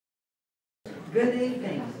Good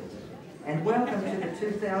evening, and welcome to the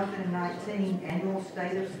 2019 Annual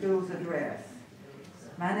State of Schools Address.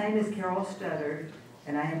 My name is Carol Studdard,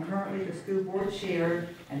 and I am currently the School Board Chair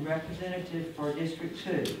and Representative for District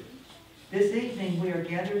 2. This evening, we are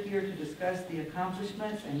gathered here to discuss the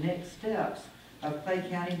accomplishments and next steps of Clay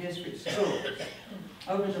County District Schools.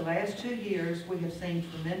 Over the last 2 years, we have seen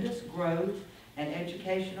tremendous growth and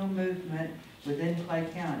educational movement within Clay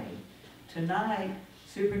County. Tonight,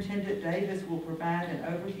 Superintendent Davis will provide an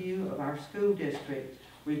overview of our school district,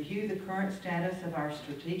 review the current status of our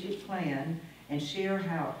strategic plan, and share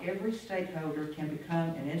how every stakeholder can become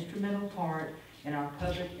an instrumental part in our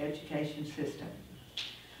public education system.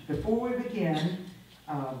 Before we begin,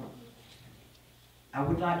 I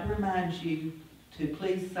would like to remind you to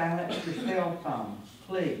please silence your cell phone,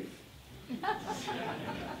 please.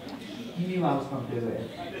 You knew I was going to do it.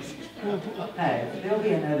 Hey, there'll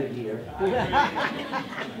be another year.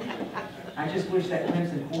 I just wish that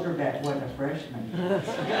Clemson quarterback wasn't a freshman.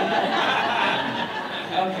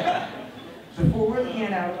 Okay. Before we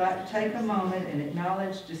begin, I would like to take a moment and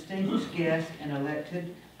acknowledge distinguished guests and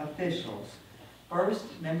elected officials.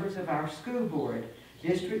 First, members of our school board,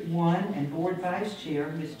 District 1 and Board Vice Chair,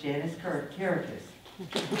 Ms. Janice Karakas.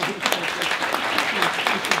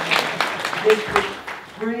 District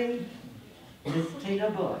 3, Ms. Tina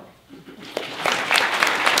Bullock.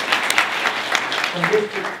 From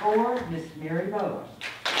District 4, Ms. Mary Boa.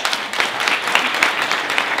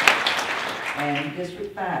 And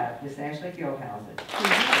District 5, Ms. Ashley Gilhousen.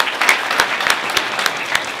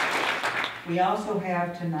 We also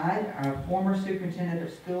have tonight our former Superintendent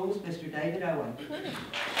of Schools, Mr. David Owen.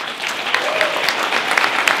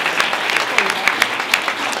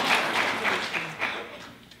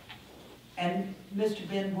 And Mr.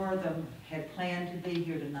 Ben Wortham had planned to be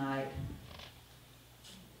here tonight.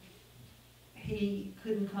 He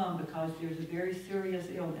couldn't come because there's a very serious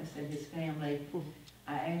illness in his family.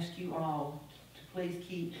 I ask you all to please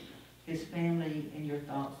keep his family in your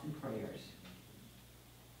thoughts and prayers.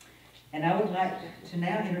 And I would like to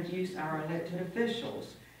now introduce our elected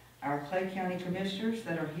officials, our Clay County Commissioners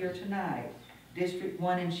that are here tonight. District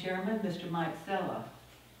 1 and Chairman, Mr. Mike Sella.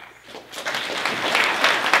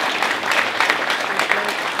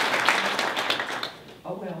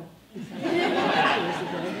 Oh well.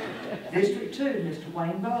 District 2, Mr.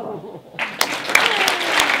 Wayne Bola.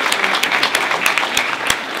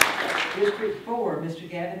 District 4, Mr.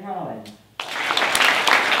 Gavin Rollins.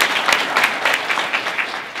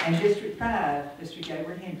 And District 5, Mr.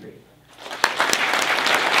 Gabriel Hendry.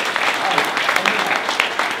 Oh,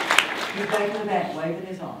 he's back in the back, waving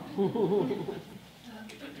his arm.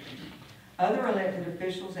 Other elected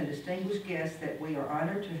officials and distinguished guests that we are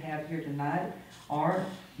honored to have here tonight are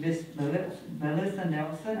Ms. Melissa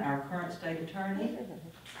Nelson, our current state attorney.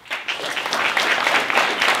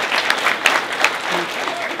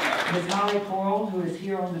 Ms. Holly Coral, who is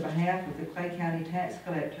here on the behalf of the Clay County Tax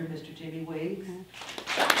Collector, Mr. Jimmy Weeks.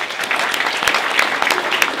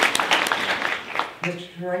 Mr.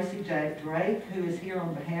 Tracy J. Drake, who is here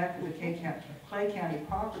on behalf of the Clay County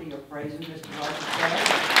Property Appraiser, Mr. Roger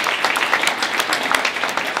Drake.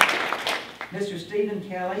 Mr. Stephen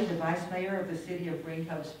Kelly, the Vice Mayor of the City of Green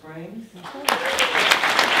Cove Springs. Ms.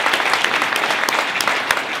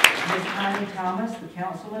 Connie Thomas, the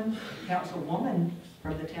councilwoman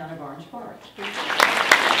from the town of Orange Park.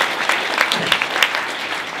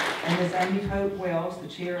 And Ms. Amy Pope Wells, the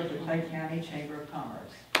chair of the Clay County Chamber of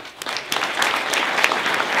Commerce.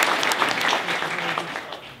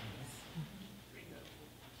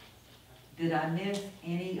 Did I miss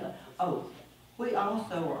any? We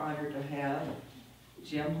also are honored to have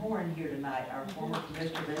Jim Horn here tonight, our former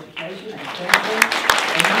Commissioner of Education and Senator,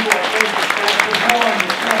 and you are here to discuss the Horn the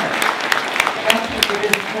Senate. Thank you for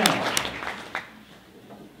this panel.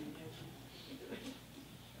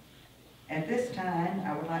 At this time,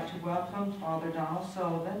 I would like to welcome Father Donald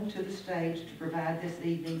Sullivan to the stage to provide this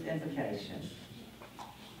evening's invocation.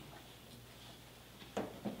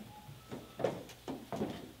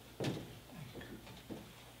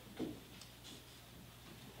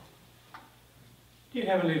 Dear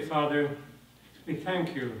Heavenly Father, we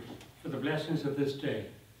thank you for the blessings of this day.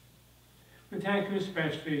 We thank you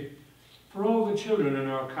especially for all the children in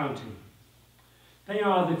our county. They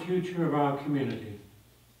are the future of our community.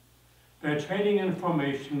 Their training and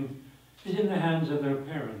formation is in the hands of their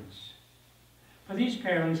parents. For these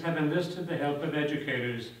parents have enlisted the help of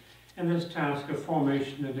educators in this task of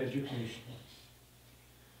formation and education.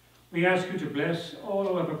 We ask you to bless all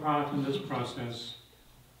who have a part in this process.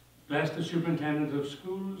 Bless the superintendent of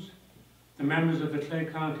schools, the members of the Clay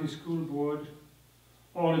County School Board,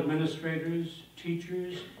 all administrators,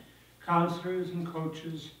 teachers, counselors and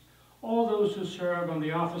coaches, all those who serve on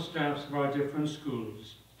the office staffs of our different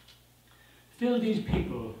schools. Fill these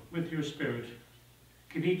people with your Spirit.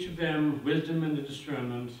 Give each of them wisdom and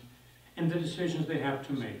discernment in the decisions they have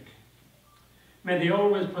to make. May they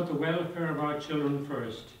always put the welfare of our children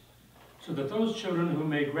first, so that those children who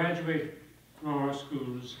may graduate from our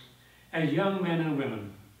schools as young men and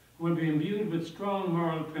women who will be imbued with strong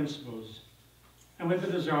moral principles and with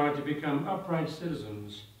the desire to become upright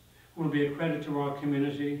citizens who will be a credit to our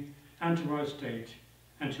community and to our state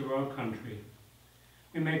and to our country.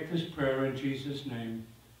 We make this prayer in Jesus' name.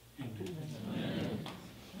 Amen.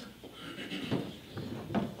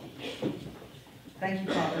 Thank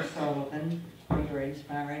you, Father Sullivan, for your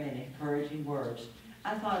inspiring and encouraging words.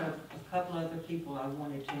 I thought of a couple other people I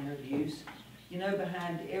wanted to introduce. You know,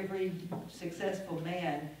 behind every successful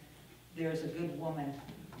man, there's a good woman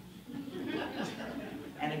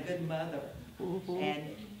and a good mother.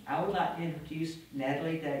 And I would like to introduce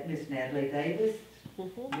Miss Natalie Davis,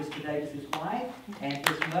 Mr. Davis's wife, and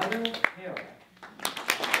his mother, Mira.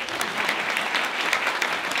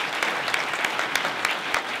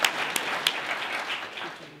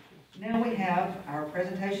 Now we have our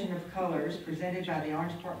presentation of colors presented by the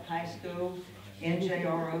Orange Park High School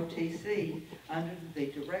NJROTC under the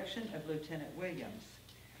direction of Lieutenant Williams.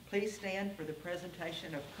 Please stand for the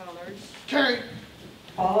presentation of colors. Carry.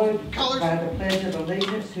 Followed by the Pledge of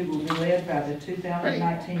Allegiance, who will be led by the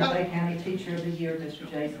 2019 Ready. Clay County Teacher of the Year, Mr.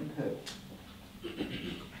 Jason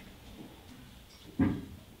Poole.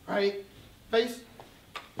 Right. Face.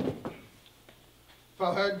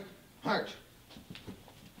 Forward. March.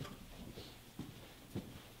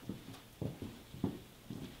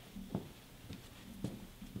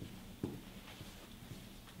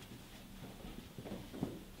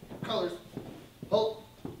 Colors. Hold.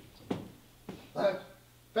 Left.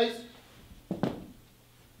 Face.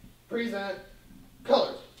 Present.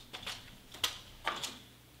 Colors.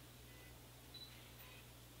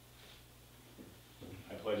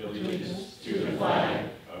 I pledge allegiance to the flag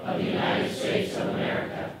of the United States of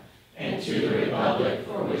America and to the republic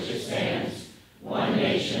for which it stands, one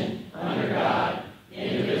nation, under God,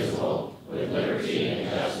 indivisible, with liberty and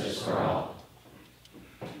justice for all.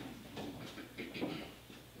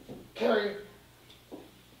 Carry.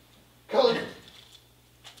 Colors.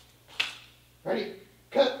 Ready.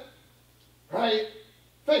 Cut. Right.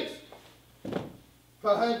 Face.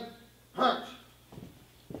 Forward. March.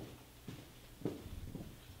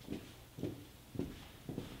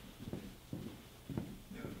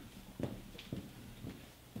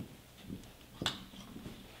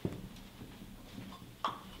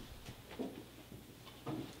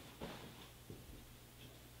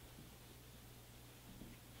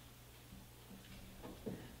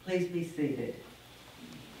 Please be seated.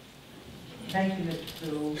 Thank you, Mr.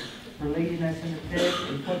 Poole, for leading us in the pledge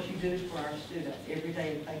and what you do for our students every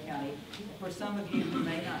day in Clay County. For some of you who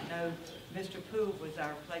may not know, Mr. Poole was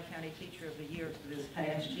our Clay County Teacher of the Year for this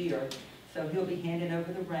past year, so he'll be handing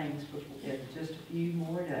over the reins in just a few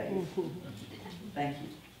more days. Thank you.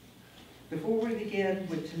 Before we begin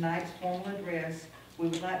with tonight's formal address, we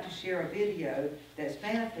would like to share a video that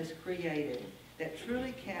staff has created that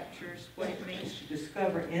truly captures what it means to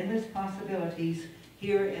discover endless possibilities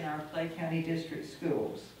here in our Clay County District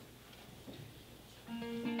schools.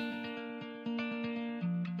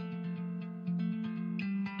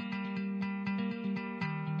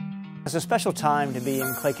 It's a special time to be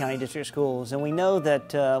in Clay County District Schools, and we know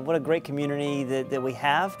that what a great community that we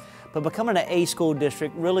have, but becoming an A school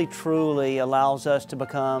district really truly allows us to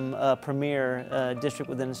become a premier district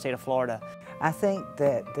within the state of Florida. I think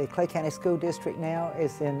that the Clay County School District now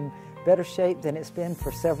is in better shape than it's been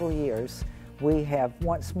for several years. We have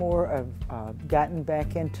once more gotten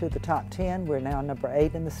back into the top 10. We're now number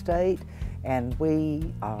 8 in the state, and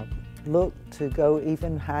we look to go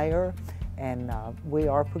even higher. And we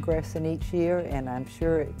are progressing each year, and I'm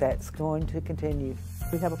sure that's going to continue.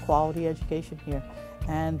 We have a quality education here,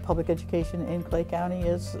 and public education in Clay County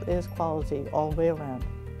is quality all the way around.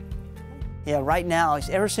 Yeah, right now,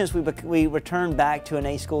 ever since we returned back to an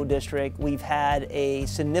A school district, we've had a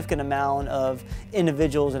significant amount of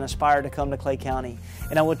individuals and aspire to come to Clay County.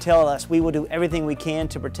 And I would tell us we will do everything we can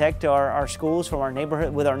to protect our schools from our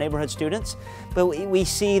neighborhood, with our neighborhood students. But we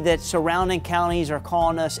see that surrounding counties are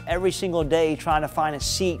calling us every single day trying to find a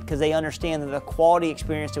seat because they understand that the quality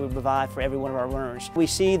experience that we provide for every one of our learners. We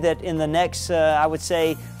see that in the next, I would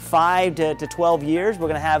say, 5 to 12 years, we're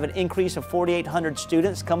going to have an increase of 4,800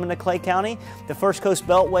 students coming to Clay County. County. The First Coast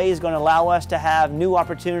Beltway is going to allow us to have new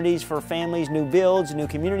opportunities for families, new builds, new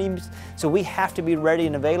communities. So we have to be ready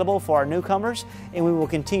and available for our newcomers, and we will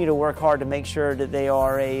continue to work hard to make sure that they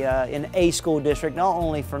are an A school district, not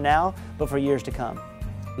only for now, but for years to come.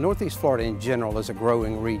 Northeast Florida in general is a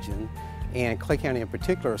growing region, and Clay County in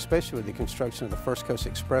particular, especially with the construction of the First Coast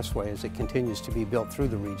Expressway as it continues to be built through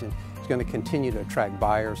the region, is going to continue to attract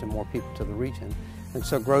buyers and more people to the region. And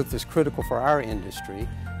so growth is critical for our industry,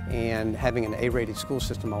 and having an A-rated school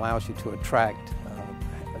system allows you to attract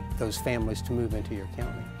those families to move into your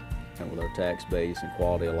county. And with our tax base and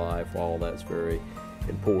quality of life, all that's very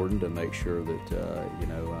important to make sure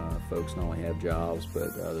that folks not only have jobs,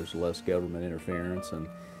 but there's less government interference and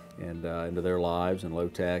into their lives, and low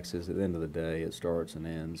taxes. At the end of the day, it starts and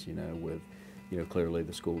ends, with clearly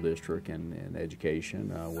the school district and education,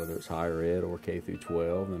 whether it's higher ed or K through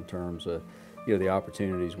 12, in terms of the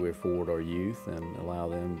opportunities we afford our youth and allow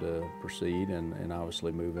them to proceed and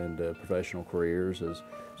obviously move into professional careers as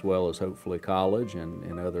well as hopefully college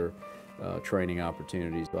and other training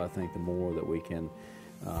opportunities. But I think the more that we can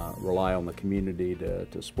rely on the community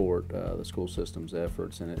to support the school system's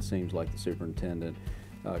efforts, and it seems like the superintendent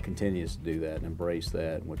continues to do that and embrace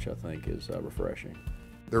that, which I think is refreshing.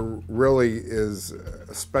 There really is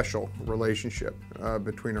a special relationship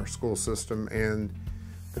between our school system and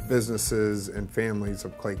the businesses and families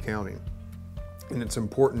of Clay County. And it's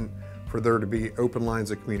important for there to be open lines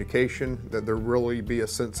of communication, that there really be a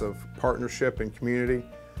sense of partnership and community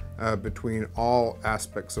between all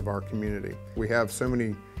aspects of our community. We have so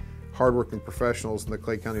many hardworking professionals in the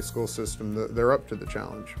Clay County school system that they're up to the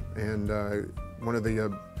challenge. And one of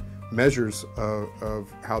the measures of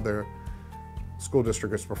how the school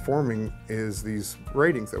district is performing is these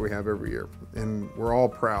ratings that we have every year. And we're all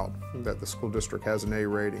proud that the school district has an A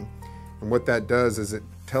rating. And what that does is it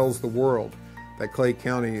tells the world that Clay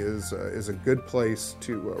County is a good place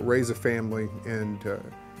to raise a family, and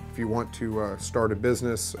if you want to start a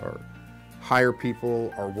business or hire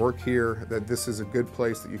people or work here, that this is a good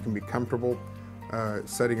place that you can be comfortable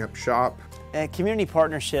setting up shop. Community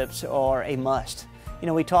partnerships are a must.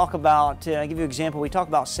 We talk about, I'll give you an example, we talk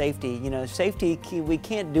about safety. Safety, we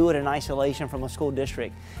can't do it in isolation from a school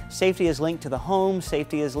district. Safety is linked to the home,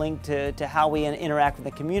 safety is linked to how we interact with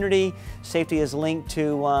the community, safety is linked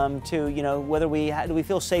to whether do we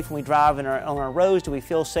feel safe when we drive on our roads, do we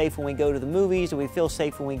feel safe when we go to the movies, do we feel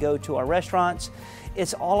safe when we go to our restaurants.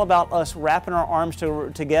 It's all about us wrapping our arms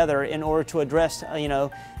together in order to address,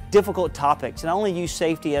 difficult topics. And I only use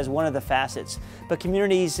safety as one of the facets, but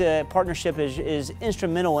communities partnership is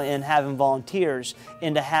instrumental in having volunteers,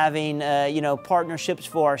 into having partnerships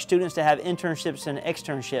for our students to have internships and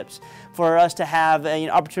externships, for us to have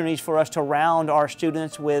opportunities for us to round our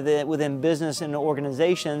students within business and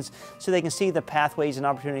organizations so they can see the pathways and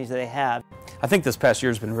opportunities that they have. I think this past year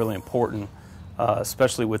has been really important,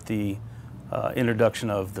 especially with the introduction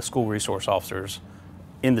of the school resource officers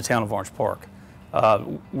in the town of Orange Park.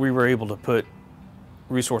 We were able to put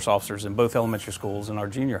resource officers in both elementary schools and our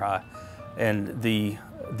junior high, and the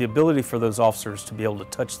ability for those officers to be able to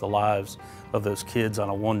touch the lives of those kids on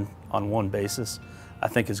a one-on-one basis, I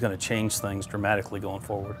think is going to change things dramatically going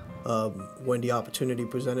forward. When the opportunity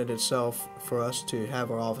presented itself for us to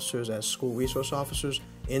have our officers as school resource officers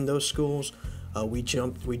in those schools, we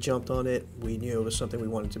jumped on it. We knew it was something we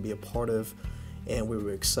wanted to be a part of, and we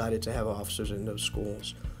were excited to have officers in those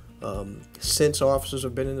schools. Since our officers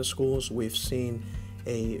have been in the schools, we've seen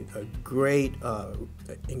a great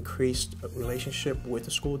increased relationship with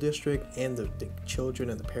the school district and the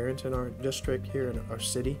children and the parents in our district here in our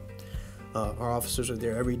city. Our officers are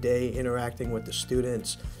there every day interacting with the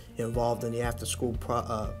students, involved in the after-school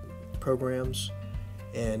programs,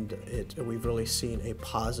 and we've really seen a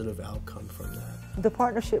positive outcome from that. The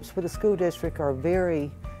partnerships with the school district are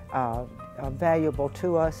very valuable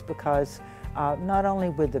to us because not only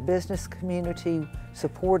with the business community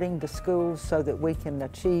supporting the schools so that we can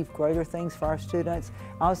achieve greater things for our students,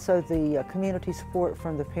 also the community support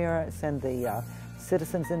from the parents and the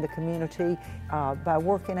citizens in the community. By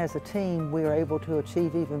working as a team, we are able to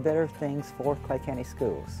achieve even better things for Clay County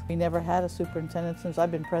schools. We never had a superintendent since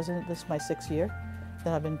I've been president. This is my 6th year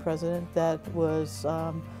that I've been president that was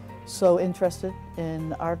so interested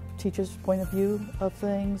in our teachers' point of view of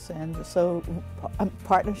things, and so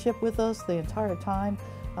partnership with us the entire time.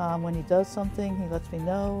 When he does something, he lets me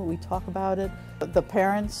know, we talk about it. The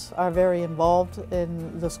parents are very involved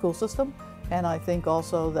in the school system, and I think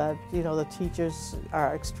also that the teachers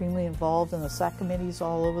are extremely involved in the SAC committees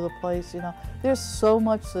all over the place. There's so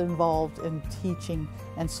much involved in teaching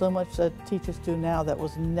and so much that teachers do now that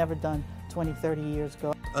was never done 20, 30 years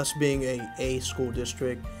ago. Us being a school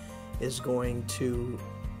district is going to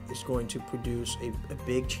produce a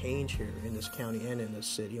big change here in this county and in this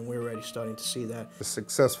city, and we're already starting to see that. A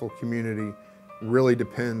successful community really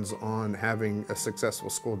depends on having a successful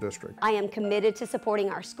school district. I am committed to supporting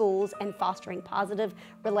our schools and fostering positive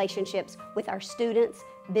relationships with our students,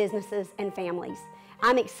 businesses, and families.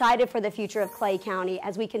 I'm excited for the future of Clay County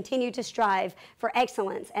as we continue to strive for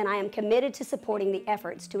excellence, and I am committed to supporting the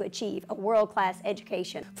efforts to achieve a world-class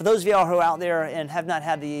education. For those of y'all who are out there and have not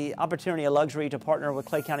had the opportunity or luxury to partner with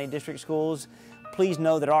Clay County District Schools, please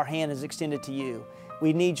know that our hand is extended to you.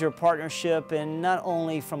 We need your partnership, and not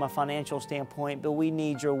only from a financial standpoint, but we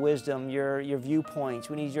need your wisdom, your viewpoints.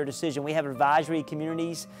 We need your decision. We have advisory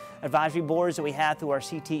communities, advisory boards that we have through our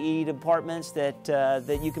CTE departments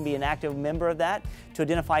that you can be an active member of that to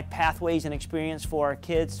identify pathways and experience for our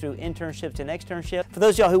kids through internships and externships. For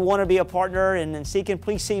those of y'all who want to be a partner and seeking,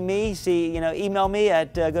 please see me. Email me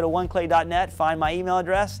at go to oneclay.net, find my email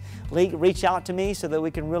address, reach out to me so that we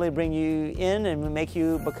can really bring you in and make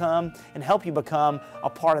you become and help you become a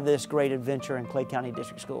part of this great adventure in Clay County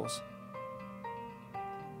District Schools.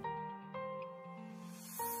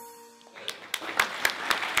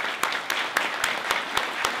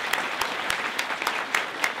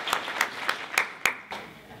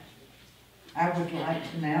 I would like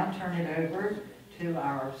to now turn it over to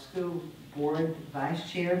our school board vice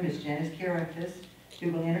chair, Ms. Janice Karakas,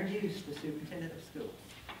 who will introduce the superintendent of schools.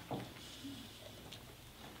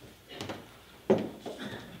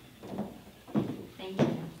 Thank you.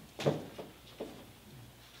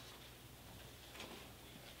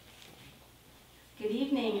 Good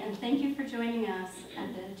evening, and thank you for joining us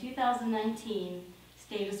at the 2019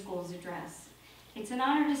 State of Schools Address. It's an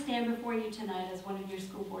honor to stand before you tonight as one of your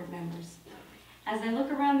school board members. As I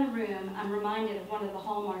look around the room, I'm reminded of one of the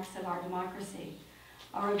hallmarks of our democracy,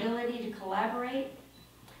 our ability to collaborate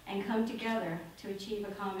and come together to achieve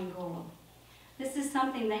a common goal. This is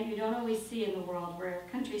something that you don't always see in the world, where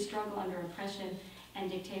countries struggle under oppression and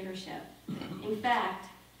dictatorship. In fact,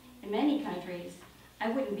 in many countries, I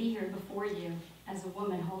wouldn't be here before you as a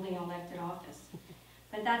woman holding elected office.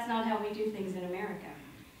 But that's not how we do things in America.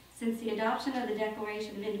 Since the adoption of the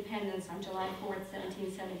Declaration of Independence on July 4th,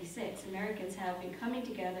 1776, Americans have been coming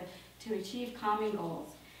together to achieve common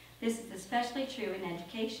goals. This is especially true in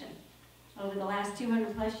education. Over the last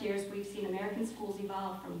 200+ years, we've seen American schools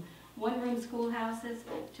evolve from one-room schoolhouses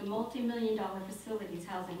to multi-million-dollar facilities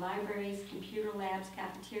housing libraries, computer labs,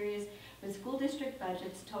 cafeterias, with school district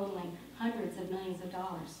budgets totaling hundreds of millions of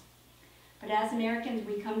dollars. But as Americans,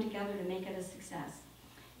 we come together to make it a success.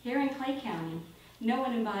 Here in Clay County, no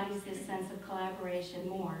one embodies this sense of collaboration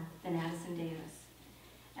more than Addison Davis.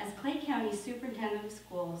 As Clay County Superintendent of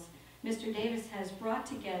Schools, Mr. Davis has brought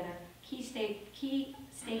together key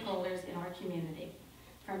stakeholders in our community,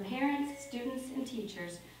 from parents, students, and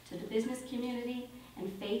teachers to the business community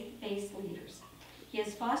and faith-based leaders. He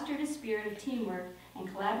has fostered a spirit of teamwork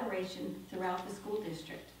and collaboration throughout the school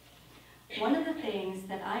district. One of the things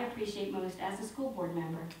that I appreciate most as a school board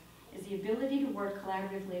member is the ability to work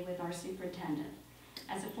collaboratively with our superintendent.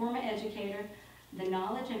 As a former educator, the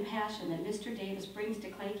knowledge and passion that Mr. Davis brings to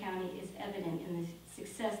Clay County is evident in the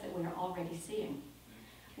success that we are already seeing.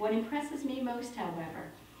 What impresses me most,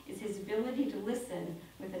 however, is his ability to listen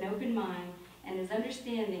with an open mind and his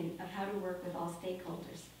understanding of how to work with all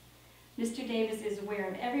stakeholders. Mr. Davis is aware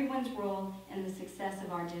of everyone's role in the success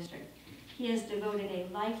of our district. He has devoted a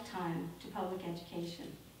lifetime to public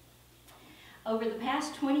education. Over the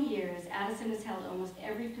past 20 years, Addison has held almost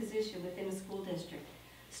every position within a school district,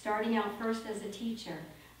 starting out first as a teacher,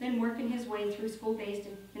 then working his way through school-based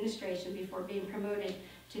administration before being promoted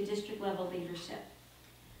to district-level leadership.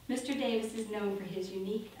 Mr. Davis is known for his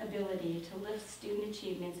unique ability to lift student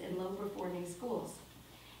achievements in low-performing schools,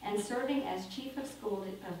 and serving as Chief of Schools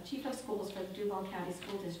for the Duval County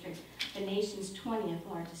School District, the nation's 20th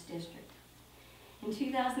largest district. In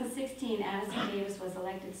 2016, Addison Davis was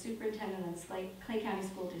elected Superintendent of the Clay County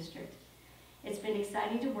School District. It's been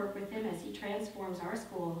exciting to work with him as he transforms our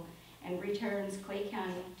school and returns Clay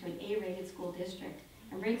County to an A-rated school district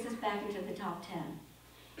and brings us back into the top 10.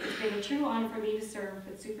 It's been a true honor for me to serve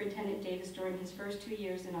with Superintendent Davis during his first 2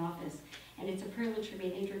 years in office, and it's a privilege for me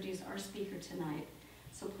to introduce our speaker tonight.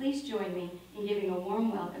 So please join me in giving a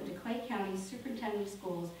warm welcome to Clay County Superintendent of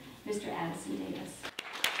Schools, Mr. Addison Davis.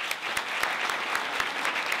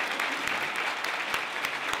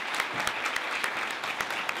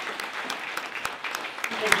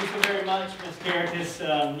 Thank you so very much, Ms. Karakas.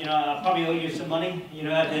 I probably owe you some money,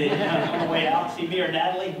 on the way out. See me or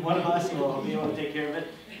Natalie, one of us will be able to take care of it.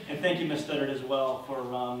 And thank you, Ms. Studdard, as well,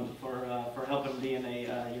 for helping being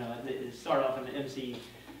start off in the MC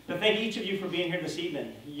But thank each of you for being here this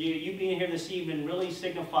evening. You being here this evening really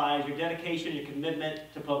signifies your dedication, your commitment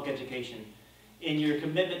to public education, and your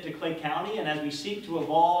commitment to Clay County, and as we seek to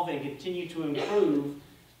evolve and continue to improve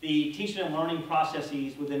the teaching and learning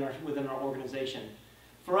processes within our organization.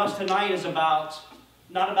 For us tonight is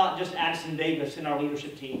not about just Addison Davis and our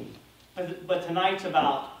leadership team, but tonight's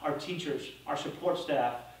about our teachers, our support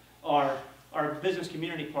staff, our business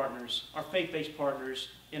community partners, our faith-based partners,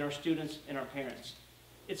 and our students and our parents.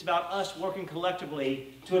 It's about us working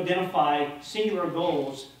collectively to identify singular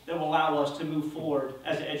goals that will allow us to move forward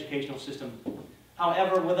as an educational system.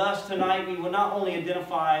 However, with us tonight, we will not only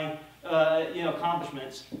identify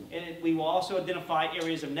accomplishments, we will also identify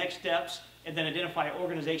areas of next steps and then identify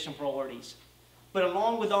organizational priorities. But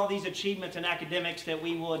along with all these achievements and academics that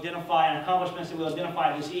we will identify and accomplishments that we'll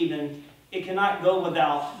identify this evening, it cannot go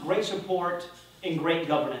without great support and great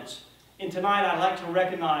governance. And tonight I'd like to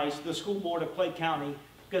recognize the school board of Clay County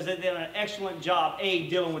because they did an excellent job,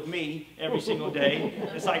 dealing with me every single day.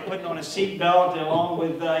 It's like putting on a seat belt along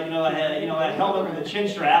with a helmet with a chin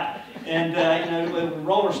strap and with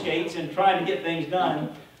roller skates and trying to get things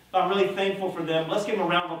done. But I'm really thankful for them. Let's give them a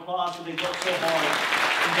round of applause because they worked so hard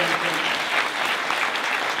and dedicated.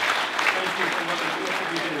 Thank you for what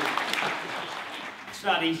you do. It's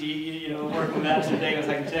not easy, working with Addison Davis,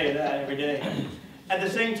 I can tell you that every day. At the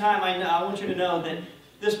same time, I want you to know that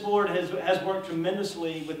this board has worked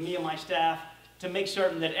tremendously with me and my staff to make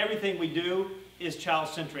certain that everything we do is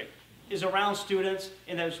child-centric, is around students,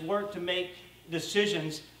 and has worked to make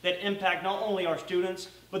decisions that impact not only our students,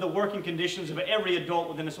 but the working conditions of every adult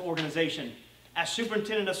within this organization. As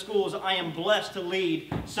superintendent of schools, I am blessed to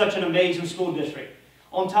lead such an amazing school district.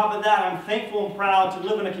 On top of that, I'm thankful and proud to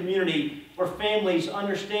live in a community where families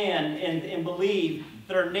understand and believe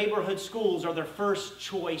that our neighborhood schools are their first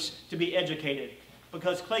choice to be educated.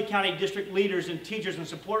 Because Clay County District leaders and teachers and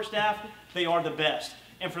support staff, they are the best.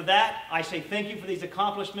 And for that, I say thank you for these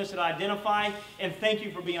accomplishments that I identify, and thank you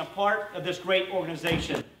for being a part of this great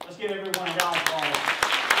organization. Let's give everyone a round of applause.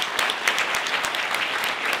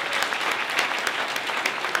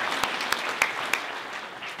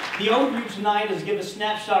 The overview tonight is to give a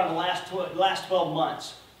snapshot of the last 12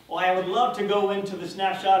 months. Well, I would love to go into the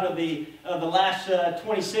snapshot of the last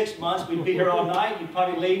 26 months. We'd be here all night. You'd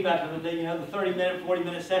probably leave after the 30-minute,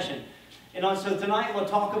 40-minute session. And so tonight we'll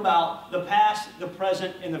talk about the past, the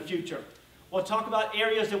present, and the future. We'll talk about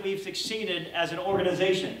areas that we've succeeded as an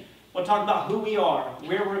organization. We'll talk about who we are,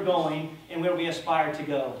 where we're going, and where we aspire to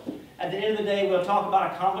go. At the end of the day, we'll talk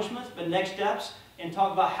about accomplishments, but next steps, and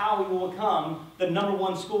talk about how we will become the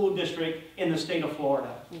 #1 school district in the state of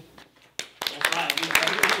Florida. That's right.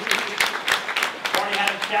 Already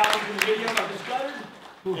had a challenge in the video of the stuttered,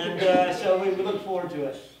 and so we look forward to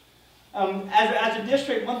it. As a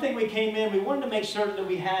district, one thing we came in, we wanted to make certain that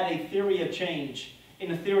we had a theory of change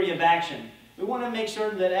and a theory of action. We wanted to make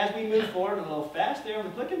certain that as we move forward, a little fast there on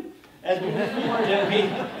the clicking, as we move forward,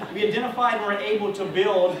 that we identified and were able to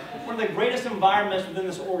build one of the greatest environments within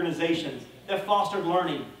this organization that fostered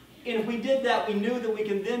learning. And if we did that, we knew that we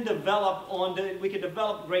can then develop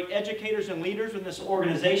great educators and leaders in this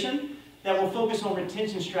organization that will focus on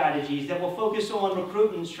retention strategies, that will focus on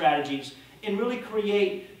recruitment strategies, and really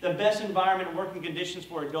create the best environment and working conditions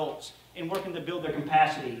for adults in working to build their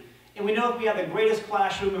capacity. And we know if we have the greatest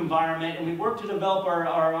classroom environment and we work to develop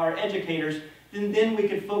our educators, then we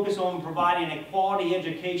could focus on providing a quality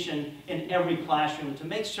education in every classroom to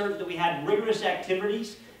make certain that we had rigorous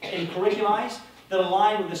activities and curricula that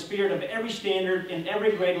align with the spirit of every standard in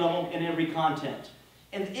every grade level and every content.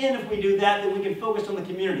 And then if we do that, then we can focus on the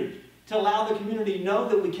community to allow the community to know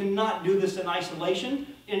that we cannot do this in isolation,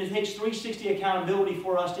 and it takes 360 accountability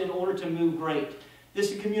for us in order to move great.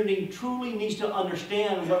 This community truly needs to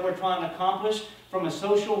understand what we're trying to accomplish from a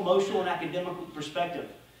social, emotional, and academic perspective.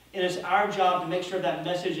 It is our job to make sure that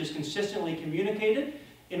message is consistently communicated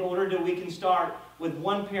in order that we can start with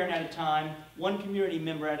one parent at a time, one community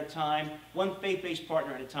member at a time, one faith-based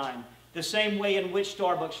partner at a time. The same way in which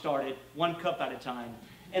Starbucks started, one cup at a time.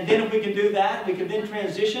 And then if we can do that, we can then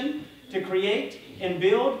transition to create and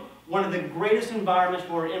build one of the greatest environments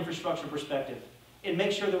for an infrastructure perspective. And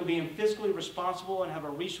make sure that we're being fiscally responsible and have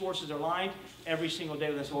our resources aligned every single day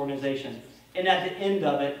with this organization. And at the end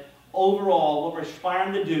of it, overall, what we're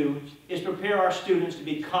aspiring to do is prepare our students to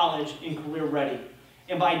be college and career ready.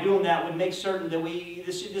 And by doing that, we make certain that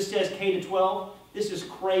this says K to 12, this is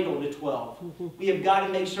cradle to 12. We have got to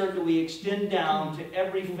make certain that we extend down to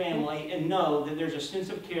every family and know that there's a sense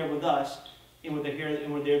of care with us and we're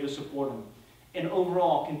there to support them. And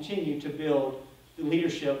overall, continue to build the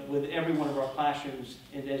leadership with every one of our classrooms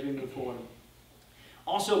as we move forward.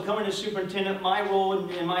 Also, coming as superintendent, my role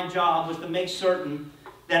and my job was to make certain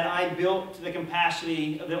that I built to the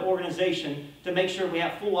capacity of the organization to make sure we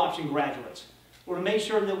have full option graduates. Or to make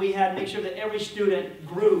sure that every student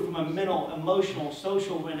grew from a mental, emotional,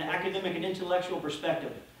 social, and academic and intellectual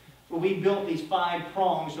perspective. Where we built these 5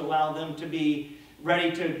 prongs to allow them to be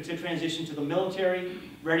ready to transition to the military,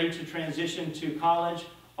 ready to transition to college,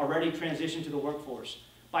 or ready to transition to the workforce.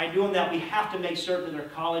 By doing that, we have to make certain that they're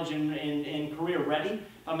college and career ready,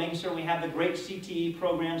 by making sure we have the great CTE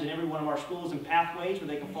programs in every one of our schools and pathways where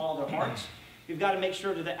they can follow their hearts. We've got to make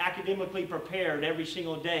sure that they're academically prepared every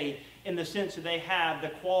single day in the sense that they have the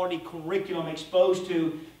quality curriculum exposed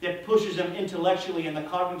to that pushes them intellectually, and the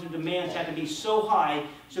cognitive demands have to be so high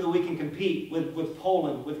so that we can compete with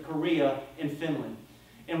Poland, with Korea, and Finland.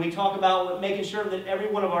 And we talk about making sure that every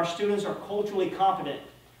one of our students are culturally competent,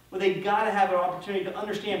 where they've got to have an opportunity to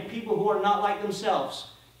understand people who are not like themselves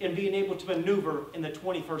and being able to maneuver in the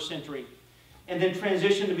 21st century. And then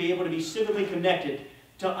transition to be able to be civically connected,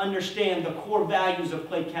 to understand the core values of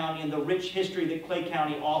Clay County and the rich history that Clay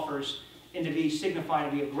County offers, and to be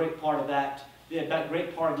signified to be a great part of that, a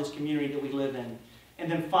great part of this community that we live in.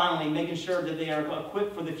 And then finally, making sure that they are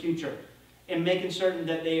equipped for the future, and making certain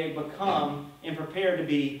that they become and prepare to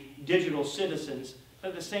be digital citizens, but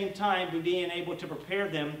at the same time being able to prepare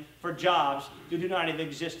them for jobs that do not even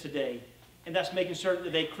exist today. And that's making certain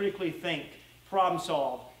that they critically think, problem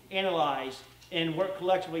solve, analyze, and work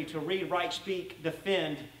collectively to read, write, speak,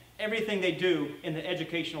 defend everything they do in the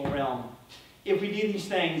educational realm. If we do these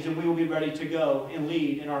things, then we will be ready to go and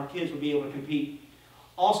lead, and our kids will be able to compete.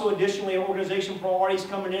 Also, additionally, our organization priorities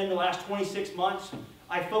coming in the last 26 months,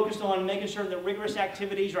 I focused on making sure that rigorous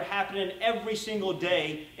activities are happening every single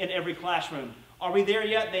day in every classroom. Are we there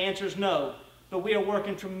yet? The answer is no. But we are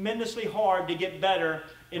working tremendously hard to get better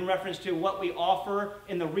in reference to what we offer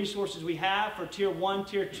and the resources we have for Tier 1,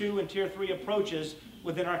 Tier 2, and Tier 3 approaches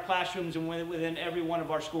within our classrooms and within every one of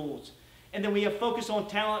our schools. And then we have focused on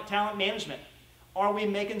talent management. Are we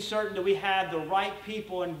making certain that we have the right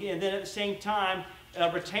people, and then at the same time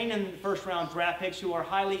retaining first-round draft picks who are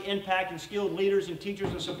highly impacted and skilled leaders and teachers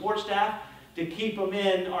and support staff to keep them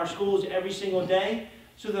in our schools every single day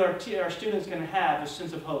so that our students can have a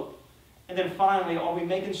sense of hope. And then finally, are we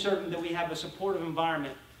making certain that we have a supportive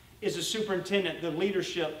environment? Is the superintendent, the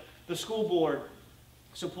leadership, the school board,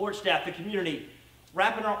 support staff, the community,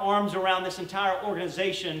 wrapping our arms around this entire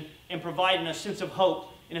organization and providing a sense of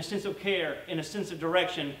hope and a sense of care and a sense of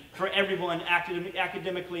direction for everyone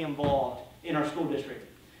academically involved in our school district?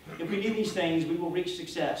 If we do these things, we will reach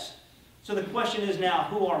success. So the question is now,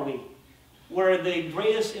 who are we? We're the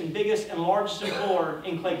greatest and biggest and largest employer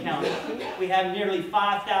in Clay County. We have nearly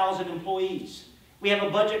 5,000 employees. We have a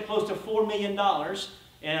budget close to $4 million.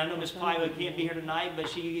 And I know Ms. Paiva can't be here tonight, but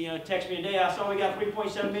she texted me today. I saw we got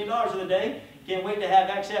 $3.7 million in the day. Can't wait to have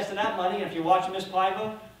access to that money. And if you're watching Ms.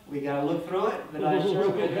 Paiva, we got to look through it. But I'm sure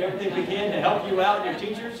we'll do everything we can to help you out and your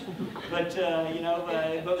teachers. But,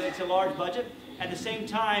 but it's a large budget. At the same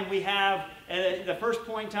time, we have, at the first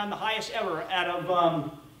point in time, the highest ever out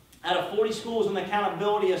of 40 schools in the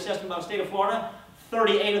accountability assessment by the state of Florida,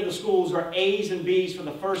 38 of the schools are A's and B's for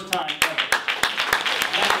the first time ever.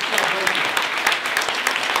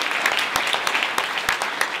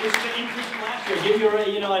 This is an increase from last year. Give you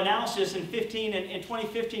analysis in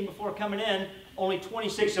 2015 before coming in, only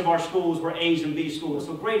 26 of our schools were A's and B schools.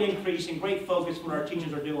 So great increase and great focus what our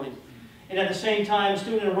teachers are doing. And at the same time,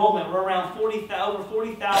 student enrollment, we're around over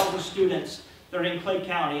 40,000 students that are in Clay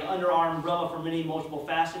County under our umbrella for many multiple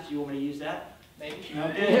facets. You want me to use that? Maybe.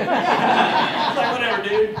 Okay. It's like, whatever,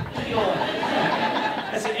 dude.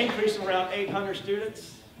 That's an increase of around 800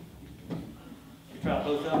 students. Try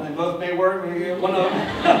both of them. They both may work. We get one of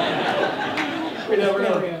them. We never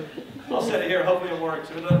know. I'll set it here. Hopefully it works.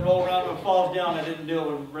 If it doesn't roll around and it falls down, I didn't do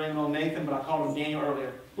it with blaming on Nathan, but I called him Daniel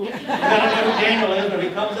earlier. I don't know who Daniel is, but if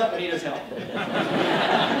he comes up, we need his help.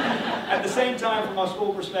 At the same time, from a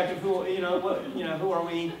school perspective, who are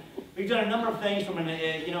we? We've done a number of things from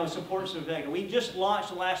a support perspective. We just launched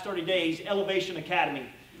the last 30 days Elevation Academy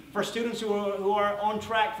for students who are on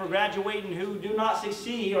track for graduating who do not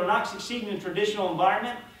succeed or not succeeding in traditional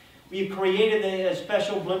environment. We've created a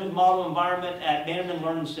special blended model environment at Bannerman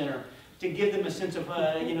Learning Center to give them a sense of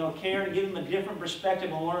care, to give them a different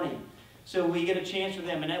perspective on learning. So we get a chance for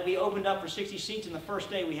them. And we opened up for 60 seats, and the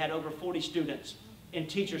first day we had over 40 students and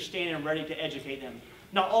teachers standing ready to educate them.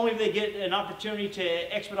 Not only do they get an opportunity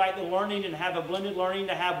to expedite the learning and have a blended learning,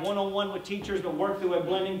 to have one-on-one with teachers to work through a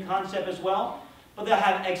blending concept as well, but they'll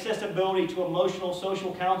have accessibility to emotional,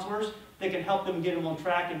 social counselors that can help them get them on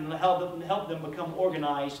track and help them become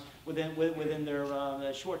organized within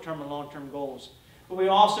their short-term and long-term goals. but we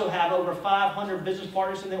also have over 500 business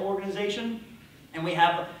partners in the organization. And we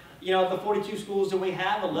have, you know, the 42 schools that we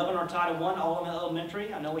have, 11 are Title I, all in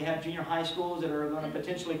elementary. I know we have junior high schools that are going to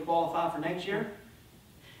potentially qualify for next year.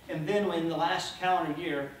 And then in the last calendar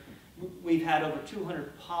year, we've had over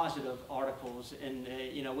 200 positive articles, and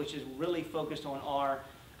you know, which is really focused on our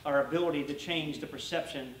ability to change the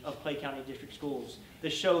perception of Clay County District Schools, to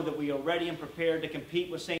show that we are ready and prepared to compete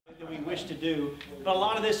with things that we wish to do. But a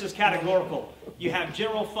lot of this is categorical. You have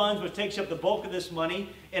general funds, which takes up the bulk of this money,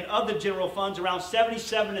 and of the general funds, around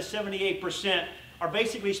 77 to 78% are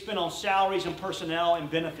basically spent on salaries and personnel and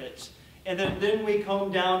benefits. And then we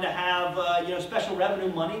come down to have you know, special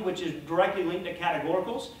revenue money, which is directly linked to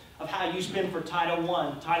categoricals of how you spend for Title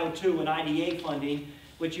I, Title II, and IDA funding,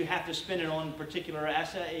 which you have to spend it on particular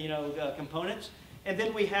asset, you know, components. And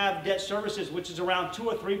then we have debt services, which is around 2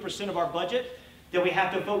 or 3% of our budget that we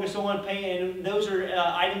have to focus on paying. And those are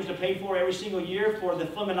items to pay for every single year for the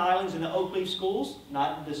Fleming Islands and the Oak Leaf schools,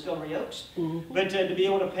 not Discovery Oaks, but to be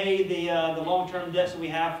able to pay the long-term debts that we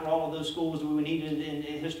have for all of those schools that we needed and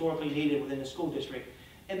historically needed within the school district.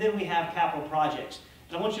 And then we have capital projects.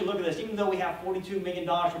 And I want you to look at this. Even though we have $42 million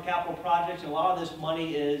for capital projects, a lot of this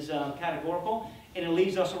money is categorical, and it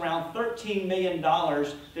leaves us around $13 million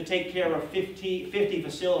to take care of 50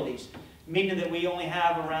 facilities, meaning that we only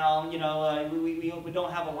have around, you know, we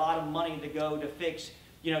don't have a lot of money to go to fix,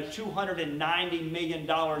 you know, $290 million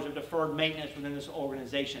of deferred maintenance within this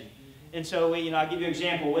organization. And so, you know, I'll give you an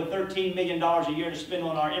example. With $13 million a year to spend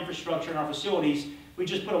on our infrastructure and our facilities, we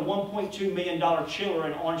just put a $1.2 million chiller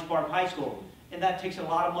in Orange Park High School. And that takes a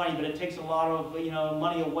lot of money, but it takes a lot of, you know,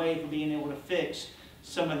 money away from being able to fix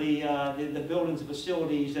some of the buildings and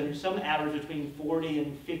facilities that some average between 40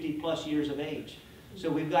 and 50 plus years of age. So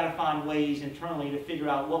we've got to find ways internally to figure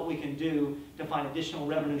out what we can do to find additional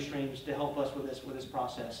revenue streams to help us with this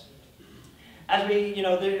process. As we, you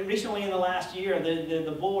know, recently in the last year,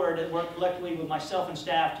 the board worked collectively with myself and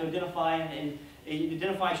staff to identify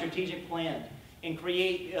a strategic plan and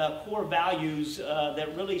create core values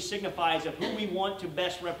that really signifies of who we want to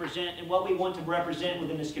best represent and what we want to represent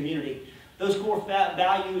within this community. Those core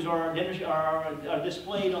values are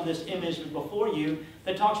displayed on this image before you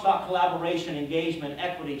that talks about collaboration, engagement,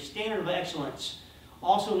 equity, standard of excellence,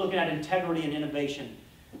 also looking at integrity and innovation.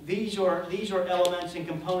 These are elements and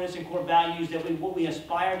components and core values that we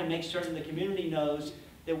aspire to make certain the community knows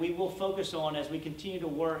that we will focus on as we continue to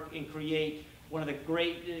work and create one of the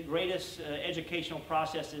greatest educational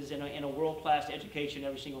processes in a world-class education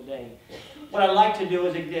every single day. What I'd like to do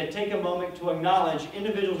is take a moment to acknowledge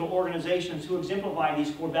individuals or organizations who exemplify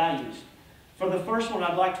these core values. For the first one,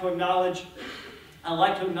 I'd like to acknowledge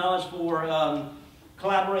for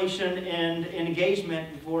collaboration and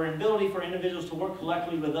engagement, for an ability for individuals to work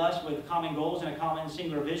collectively with us with common goals and a common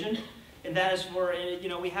singular vision. And that is for, you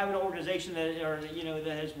know, we have an organization that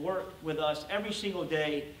has worked with us every single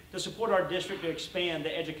day to support our district to expand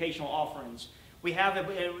the educational offerings. We have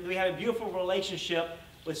a beautiful relationship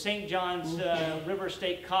with St. John's River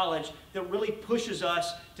State College that really pushes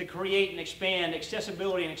us to create and expand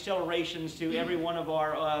accessibility and accelerations to every one of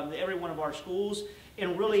our schools,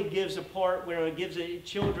 and really gives a part where it gives the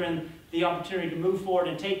children the opportunity to move forward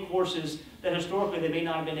and take courses that historically they may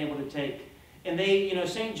not have been able to take. And they, you know,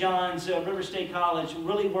 St. John's River State College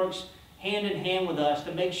really works hand in hand with us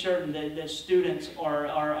to make certain that students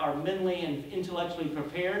are mentally and intellectually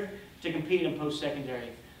prepared to compete in post-secondary.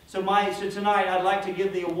 So tonight I'd like to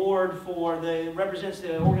give the award for the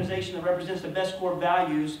organization that represents the best core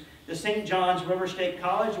values, the St. John's River State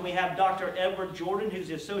College. And we have Dr. Edward Jordan, who's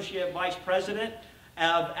the Associate Vice President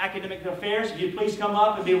of Academic Affairs. If you'd please come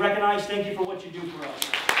up and be recognized. Thank you for what you do for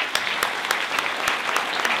us.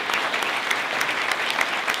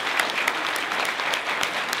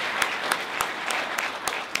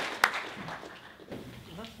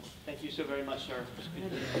 Thank you so very much, sir.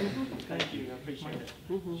 Thank you. I appreciate it.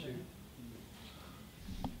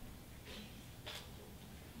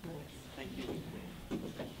 Thank you.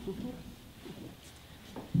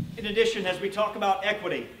 In addition, as we talk about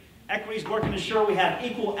equity, equity is working to ensure we have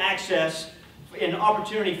equal access and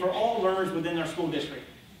opportunity for all learners within our school district.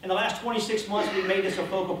 In the last 26 months, we've made this a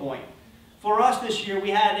focal point. For us this year, we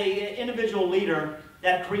had an individual leader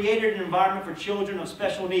that created an environment for children of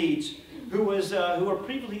special needs who were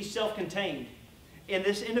previously self-contained. And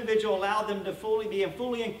this individual allowed them to be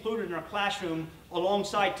fully included in our classroom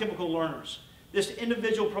alongside typical learners. This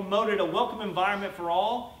individual promoted a welcome environment for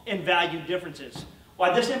all and valued differences.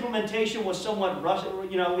 While this implementation was somewhat rushed,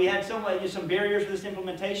 you know, we had some barriers for this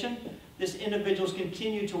implementation, this individual's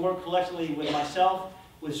continued to work collectively with myself,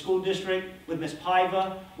 with the school district, with Ms.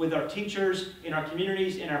 Paiva, with our teachers, in our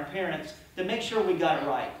communities, and our parents to make sure we got it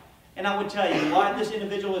right. And I would tell you, why this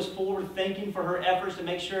individual is forward-thinking for her efforts to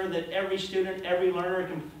make sure that every student, every learner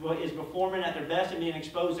is performing at their best and being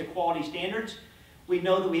exposed to quality standards. We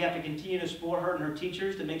know that we have to continue to support her and her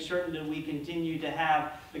teachers to make certain that we continue to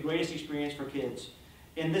have the greatest experience for kids.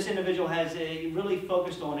 And this individual has really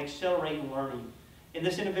focused on accelerating learning. And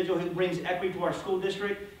this individual who brings equity to our school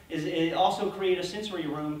district is also created a sensory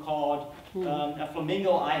room called a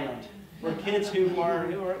Flamingo Island, where kids who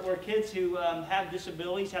have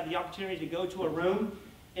disabilities have the opportunity to go to a room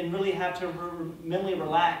and really have to mentally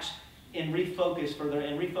relax and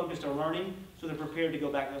refocus their learning so they're prepared to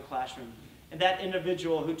go back to the classroom. And that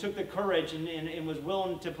individual who took the courage and was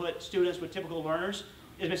willing to put students with typical learners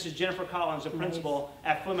is Mrs. Jennifer Collins, the principal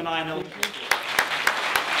at Fleming Elementary School.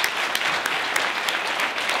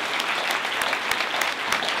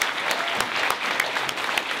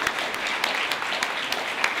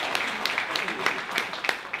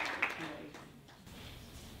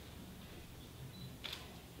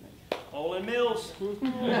 Olin Mills.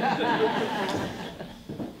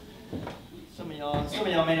 Some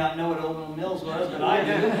of y'all may not know what Olin Mills was, but I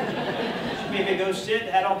do. Maybe go sit,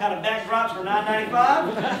 had all kind of backdrops for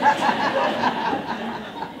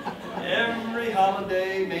 $9.95. Every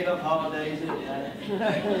holiday, made up holidays.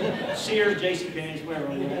 Sears, JCPenney's, wherever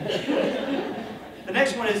we went. The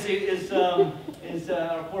next one is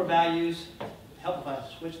our core values. Help if I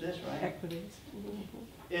switch this, right? Equities.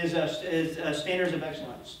 Is standards of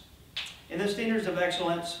excellence. In the standards of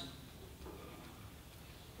excellence,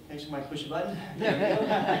 okay, somebody push the button. There we go.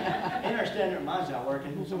 In our standard, mine's not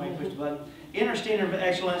working. Somebody push the button. In our standard of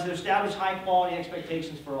excellence, to establish high quality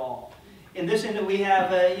expectations for all. In this end, we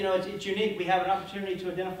have, it's unique. We have an opportunity to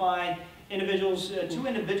identify individuals, two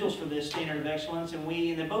individuals for this standard of excellence, and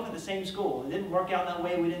they're both at the same school. It didn't work out that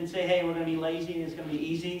way. We didn't say, hey, we're going to be lazy and it's going to be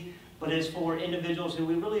easy, but it's for individuals who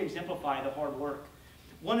we really exemplify the hard work.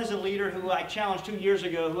 One is a leader who I challenged 2 years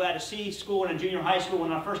ago who had a C school and a junior high school.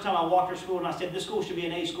 When the first time I walked her school and I said, this school should be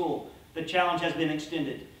an A school. The challenge has been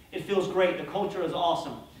extended. It feels great. The culture is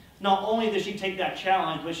awesome. Not only did she take that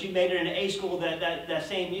challenge, but she made it an A school that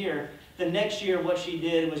same year. The next year, what she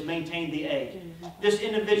did was maintain the A. This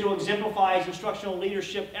individual exemplifies instructional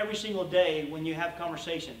leadership every single day when you have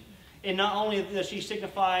conversation. And not only does she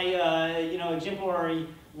signify, exemplary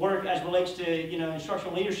work as relates to,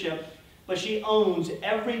 instructional leadership, but she owns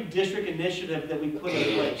every district initiative that we put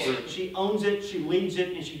in place. She owns it, she leads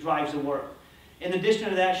it, and she drives the work. In addition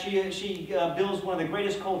to that, she builds one of the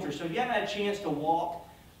greatest cultures. So if you haven't had a chance to walk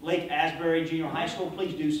Lake Asbury Junior High School,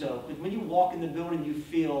 please do so. Because when you walk in the building, you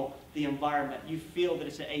feel the environment. You feel that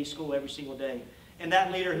it's an A school every single day. And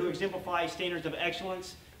that leader who exemplifies standards of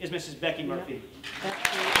excellence is Mrs. Becky Murphy.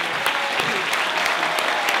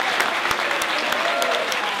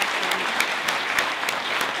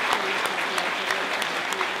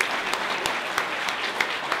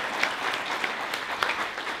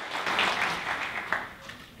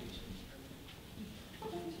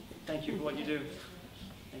 Thank you for what you do.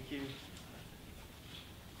 Thank you.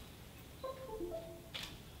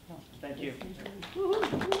 Thank you.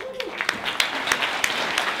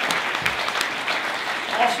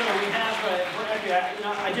 Also, we have,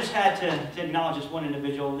 I just had to acknowledge this one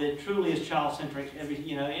individual that truly is child-centric.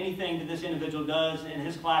 Anything that this individual does in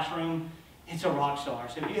his classroom, it's a rock star.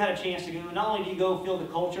 So if you had a chance to go, not only do you go feel the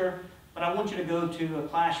culture, but I want you to go to a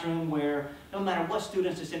classroom where no matter what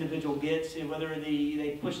students this individual gets, whether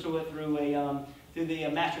they push through it through the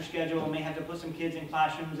master schedule and may have to put some kids in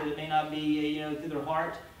classrooms that it may not be through their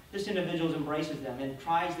heart, this individual embraces them and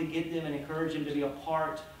tries to get them and encourage them to be a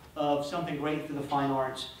part of something great through the fine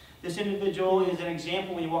arts. This individual is an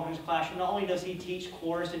example when you walk in his classroom. Not only does he teach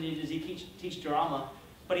chorus and does he teach drama,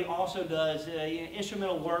 but he also does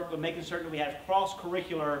instrumental work with making certain that we have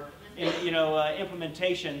cross-curricular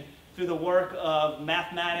implementation through the work of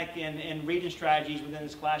mathematics and reading strategies within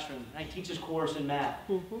his classroom. And he teaches chorus and math,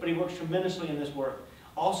 but he works tremendously in this work.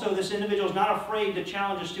 Also, this individual is not afraid to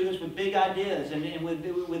challenge the students with big ideas and with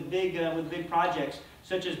big projects,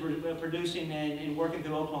 such as producing and working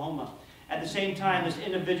through Oklahoma. At the same time, this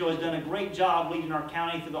individual has done a great job leading our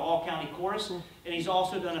county through the all-county chorus, and he's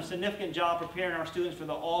also done a significant job preparing our students for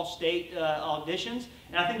the all-state auditions.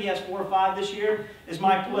 And I think he has 4 or 5 this year. It's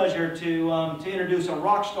my pleasure to introduce a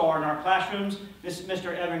rock star in our classrooms,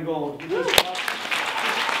 Mr. Evan Gold.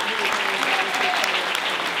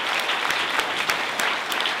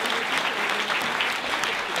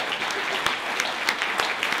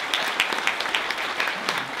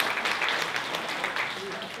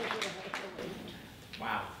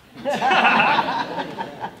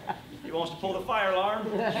 He wants to pull the fire alarm.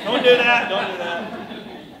 Don't do that. Don't do that.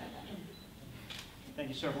 Thank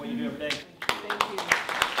you, sir, for what you do every day.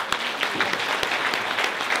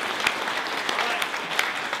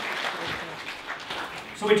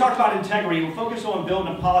 So we talked about integrity. We're focused on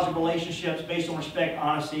building positive relationships based on respect,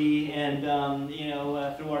 honesty, and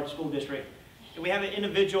through our school district. And we have an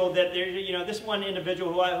individual that this one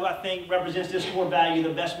individual who I think represents this core value the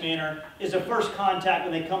best manner is the first contact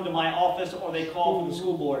when they come to my office or they call from the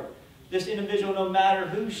school board. This individual, no matter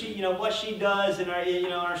who she, what she does in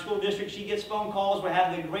our school district, she gets phone calls. We're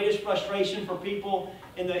having the greatest frustration for people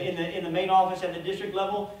in the main office at the district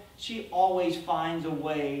level. She always finds a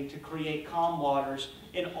way to create calm waters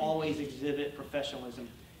and always exhibit professionalism.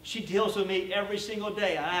 She deals with me every single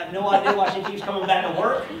day. I have no idea why she keeps coming back to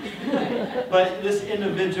work, but this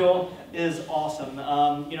individual is awesome.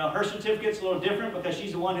 Her certificate's a little different because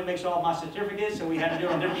she's the one who makes all my certificates, so we had to do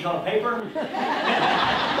it on a different color paper.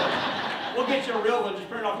 We'll get you a real one. Just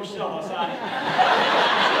print it off yourself. I'll sign it.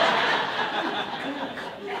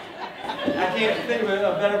 I can't think of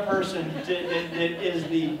a better person that is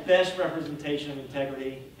the best representation of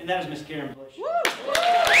integrity, and that is Miss Karen Bush. Woo! All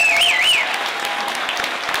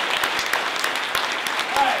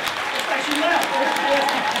right, looks like she left.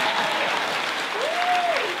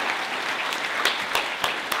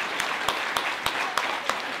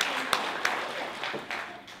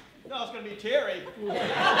 No, it's going to be Terry.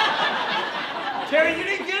 Terry, you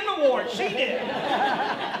didn't get an award. She did.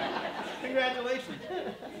 Congratulations.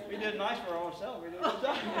 We did nice for ourselves. We did a good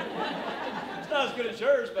job. It's not as good as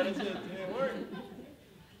yours, but it worked.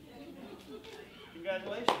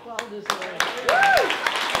 Congratulations. Well deserved.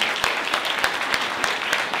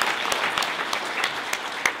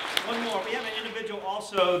 One more. We have an individual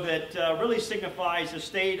also that really signifies the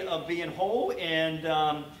state of being whole and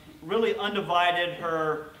really undivided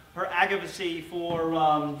her advocacy for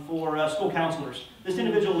school counselors. This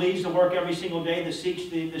individual leads the work every single day that seeks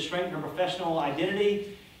the strength of her professional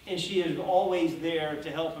identity, and she is always there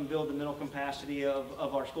to help and build the mental capacity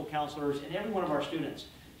of our school counselors and every one of our students.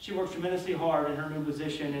 She works tremendously hard in her new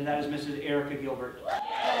position, and that is Mrs. Erica Gilbert.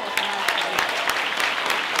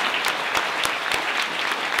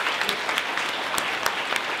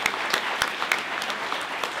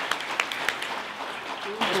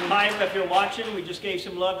 Mike, if you're watching, we just gave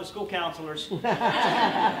some love to school counselors.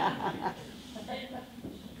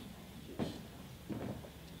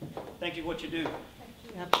 Thank you for what you do.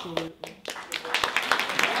 Absolutely.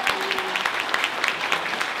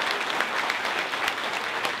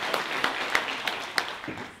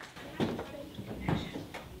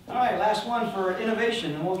 All right, last one for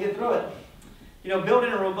innovation, and we'll get through it.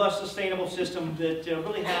 Building a robust, sustainable system that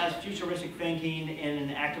really has futuristic thinking and an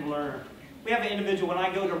active learner. We have an individual, when I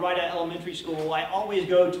go to Rida Elementary School, I always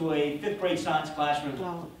go to a 5th grade science classroom.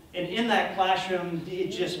 Wow. And in that classroom, it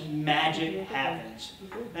just magic happens.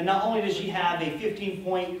 And not only does she have a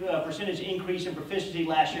 15-point percentage increase in proficiency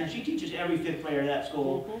last year, and she teaches every 5th grader at that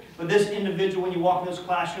school, but this individual, when you walk in this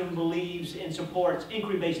classroom, believes and supports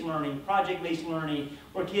inquiry-based learning, project-based learning,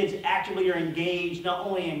 where kids actively are engaged, not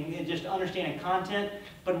only in just understanding content,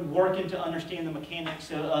 but working to understand the mechanics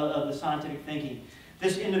of the scientific thinking.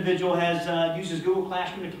 This individual uses Google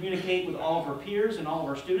Classroom to communicate with all of her peers and all of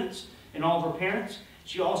her students and all of her parents.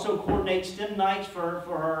 She also coordinates STEM nights for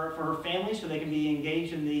her family so they can be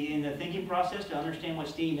engaged in the thinking process to understand what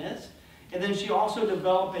STEAM is. And then she also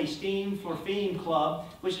developed a STEAM for FEME club,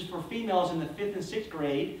 which is for females in the 5th and 6th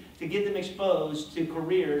grade to get them exposed to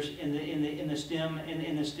careers in the STEM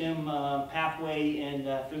pathway and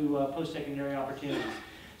through post-secondary opportunities.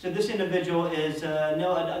 So this individual is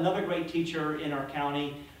another great teacher in our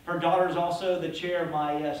county. Her daughter is also the chair of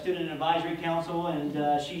my Student Advisory Council, and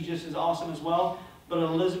she's just as awesome as well. But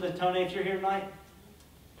Elizabeth Tony, if you're here tonight,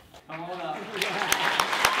 come on up.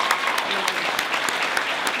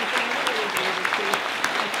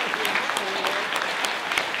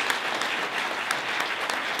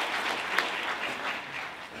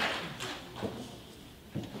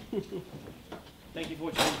 Thank you for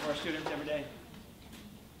what you do for our students every day.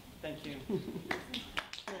 Thank you. Thank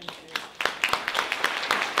you.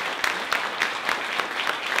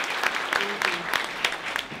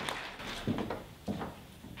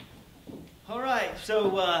 All right,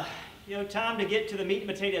 so time to get to the meat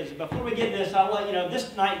and potatoes. Before we get this, I'll let you know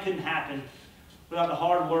this night couldn't happen without the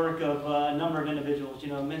hard work of a number of individuals.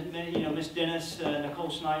 Miss Dennis,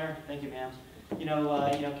 Nicole Snyder, thank you, ma'am.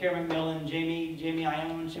 Karen McMillan, Jamie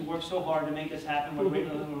Ione, she worked so hard to make this happen.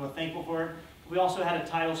 We're thankful for it. We also had a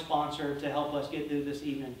title sponsor to help us get through this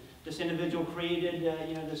evening. This individual created,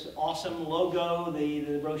 this awesome logo,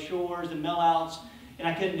 the brochures, the mail-outs, and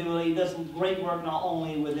I couldn't do it. He does some great work not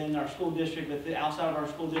only within our school district, but outside of our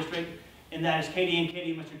school district, and that is Katie and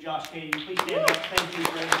Katie, Mr. Josh Katie. Please stand up. Thank you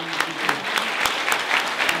for everything that you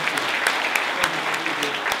do.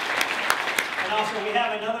 And also Also, we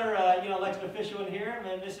have another elected official in here,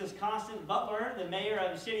 and Mrs. Constance Butler, the mayor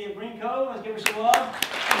of the city of Green Cove. Let's give her some love.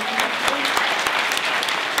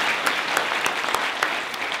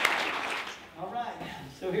 All right,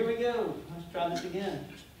 so here we go. Let's try this again.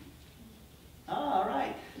 All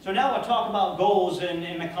right. So now we'll talk about goals and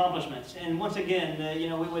accomplishments. And once again,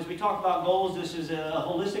 as we talk about goals, this is a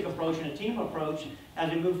holistic approach and a team approach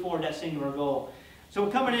as we move forward that singular goal. So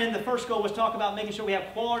coming in, the first goal was talk about making sure we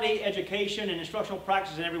have quality education and instructional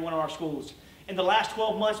practices in every one of our schools. In the last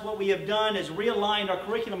 12 months, what we have done is realigned our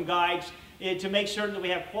curriculum guides to make certain that we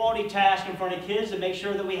have quality tasks in front of kids, to make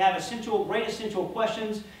sure that we have great essential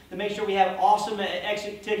questions, to make sure we have awesome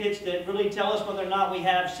exit tickets that really tell us whether or not we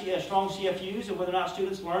have strong CFUs and whether or not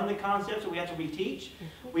students learn the concepts that we have to reteach.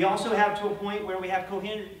 We also have to a point where we have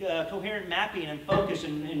coherent mapping and focus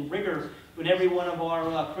and rigor in every one of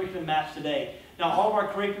our curriculum maps today. Now, all of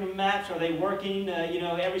our curriculum maps, are they working,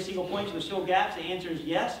 every single point? Do there still gaps? The answer is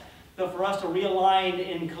yes. But for us to realign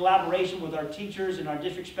in collaboration with our teachers and our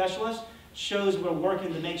district specialists shows we're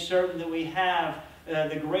working to make certain that we have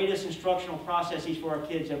the greatest instructional processes for our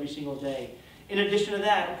kids every single day. In addition to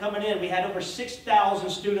that, coming in, we had over 6,000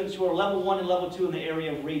 students who are level 1 and level 2 in the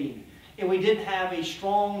area of reading. And we didn't have a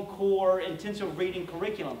strong core intensive reading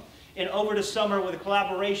curriculum. And over the summer, with a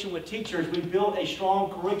collaboration with teachers, we built a strong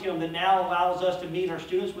curriculum that now allows us to meet our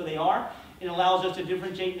students where they are and allows us to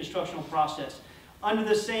differentiate the instructional process. Under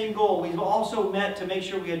the same goal, we've also met to make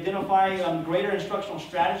sure we identify greater instructional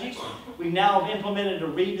strategies. We now have implemented a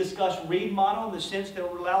read, discuss, read model in the sense that it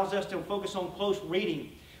allows us to focus on close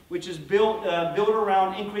reading, which is built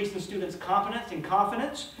around increasing students' competence and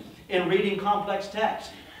confidence in reading complex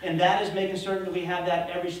text. And that is making certain that we have that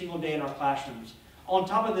every single day in our classrooms. On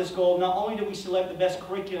top of this goal, not only did we select the best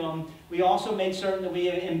curriculum, we also made certain that we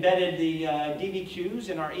embedded the DBQs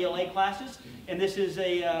in our ELA classes. And this is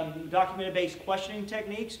a document-based questioning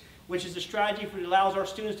techniques, which is a strategy that allows our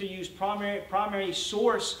students to use primary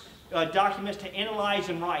source documents to analyze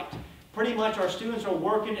and write. Pretty much our students are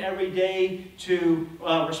working every day to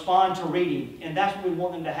respond to reading, and that's what we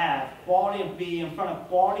want them to have. Quality, and be in front of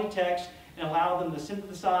quality text and allow them to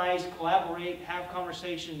synthesize, collaborate, have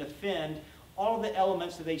conversation, defend all of the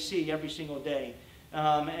elements that they see every single day.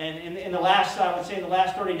 And in the last, I would say in the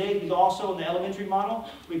last 30 days, we also in the elementary model,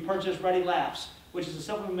 we purchased Ready Labs, which is a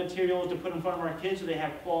supplement material to put in front of our kids so they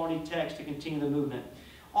have quality text to continue the movement.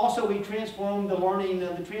 Also, we transformed the learning,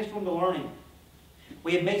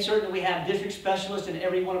 We have made certain that we have district specialists in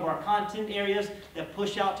every one of our content areas that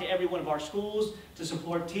push out to every one of our schools to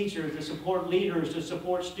support teachers, to support leaders, to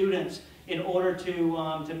support students, in order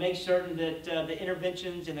to make certain that the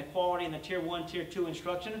interventions and the quality and the Tier 1, Tier 2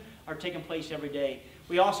 instruction are taking place every day.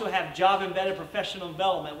 We also have job-embedded professional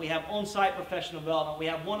development. We have on-site professional development. We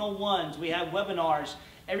have one-on-ones. We have webinars.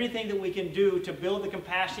 Everything that we can do to build the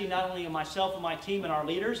capacity not only of myself and my team and our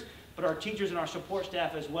leaders, but our teachers and our support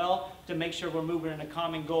staff as well, to make sure we're moving in a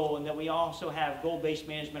common goal and that we also have goal-based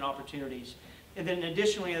management opportunities. And then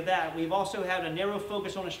additionally to that, we've also had a narrow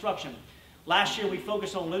focus on instruction. Last year we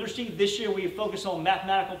focused on literacy. This year we focused on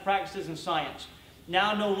mathematical practices and science.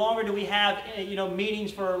 Now no longer do we have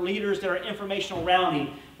meetings for leaders that are informational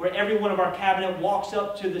rounding, where every one of our cabinet walks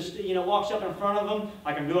up to this, walks up in front of them,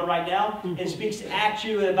 like I'm doing right now, and speaks at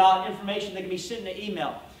you about information that can be sent in an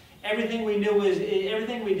email. Everything we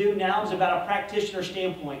do now is about a practitioner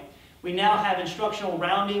standpoint. We now have instructional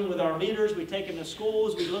rounding with our leaders. We take them to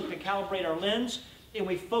schools. We look to calibrate our lens. And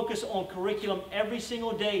we focus on curriculum every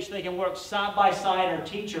single day so they can work side by side our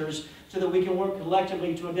teachers so that we can work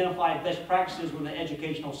collectively to identify best practices within the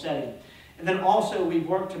educational setting. And then also we've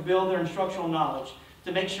worked to build their instructional knowledge,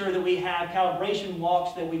 to make sure that we have calibration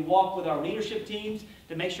walks that we walk with our leadership teams,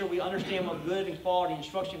 to make sure we understand what good and quality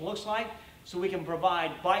instruction looks like, so we can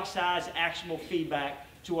provide bite-sized, actionable feedback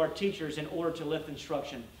to our teachers in order to lift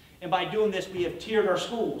instruction. And by doing this, we have tiered our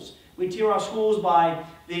schools. We tier our schools by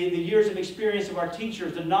the years of experience of our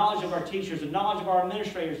teachers, the knowledge of our teachers, the knowledge of our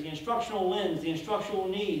administrators, the instructional lens, the instructional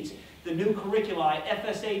needs, the new curricula,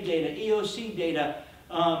 FSA data, EOC data,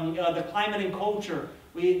 the climate and culture,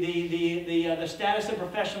 the status of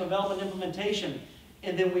professional development implementation,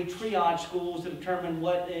 and then we triage schools to determine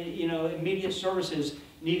what immediate services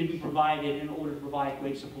need to be provided in order to provide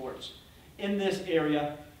great supports. In this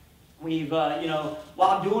area, we've,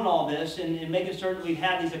 while doing all this and making certain we've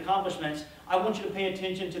had these accomplishments, I want you to pay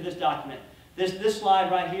attention to this document. This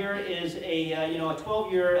slide right here is a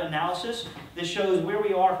 12-year analysis. This shows where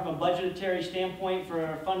we are from a budgetary standpoint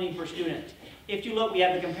for funding per student. If you look, we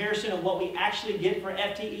have the comparison of what we actually get for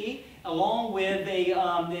FTE, along with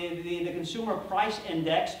the consumer price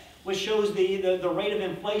index, which shows the rate of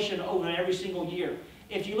inflation over every single year.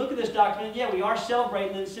 if you look at this document, yeah, we are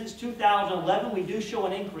celebrating that since 2011, we do show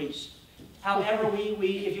an increase. However,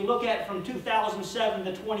 if you look at from 2007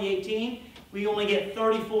 to 2018, we only get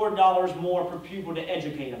 $34 more per pupil to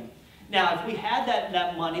educate them. Now, if we had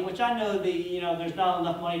that money, which I know there's not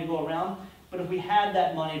enough money to go around, but if we had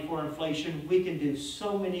that money for inflation, we can do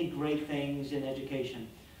so many great things in education.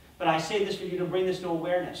 But I say this for you to bring this to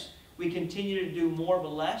awareness. We continue to do more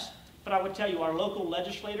with less. But I would tell you, our local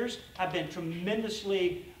legislators have been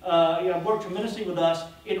tremendously, worked tremendously with us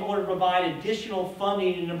in order to provide additional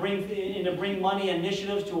funding and to bring money and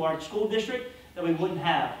initiatives to our school district that we wouldn't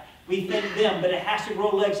have. We thank them, but it has to grow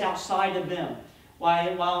legs outside of them.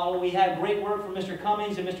 While we have great work from Mr.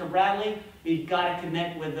 Cummings and Mr. Bradley, we've got to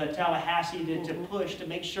connect with Tallahassee to push to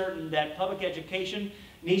make certain that public education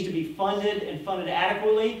needs to be funded and funded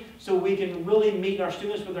adequately so we can really meet our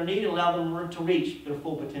students with their need and allow them to reach their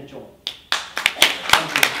full potential.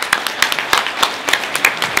 Thank you.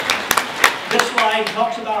 This slide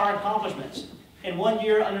talks about our accomplishments. In 1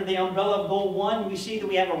 year under the umbrella of Goal 1, we see that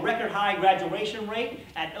we have a record high graduation rate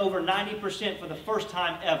at over 90% for the first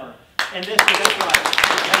time ever. And that's right.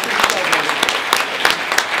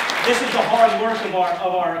 This is the hard work of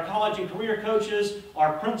our college and career coaches,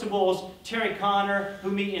 our principals, Terry Connor,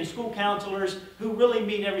 who meet in school counselors, who really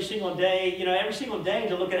meet every single day,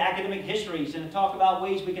 to look at academic histories and to talk about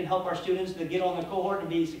ways we can help our students to get on the cohort and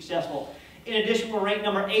be successful. In addition, we're ranked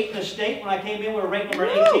number 8 in the state. When I came in, we were ranked number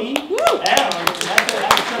 18. That's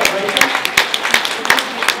a celebration.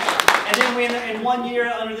 And then in 1 year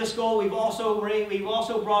under this goal, we've also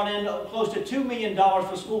brought in close to $2 million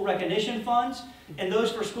for school recognition funds. And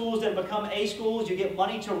those for schools that become A schools, you get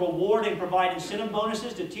money to reward and provide incentive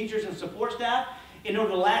bonuses to teachers and support staff. And over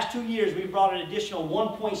the last 2 years, we've brought an additional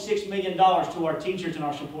 $1.6 million to our teachers and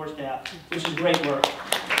our support staff, which is great work.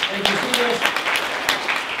 And you see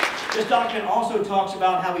this document also talks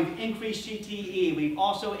about how we've increased CTE. We've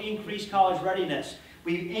also increased college readiness.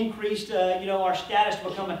 We've increased our status to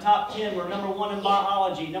become a top 10. We're number 1 in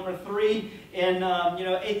biology, number 3 in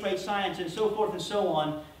 8th grade science, and so forth and so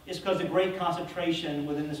on. It's because of great concentration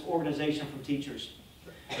within this organization from teachers.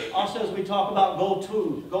 Also, as we talk about Goal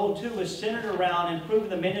 2, Goal 2 is centered around improving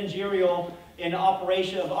the managerial and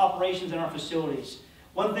operations in our facilities.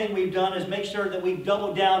 One thing we've done is make sure that we've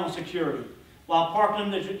doubled down on security. While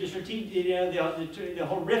Parkland, the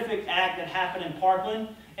horrific act that happened in Parkland,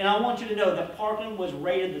 and I want you to know that Parkland was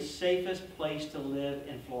rated the safest place to live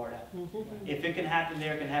in Florida. If it can happen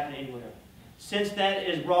there, it can happen anywhere. Since then, it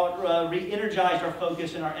has re-energized our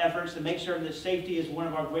focus and our efforts to make sure that safety is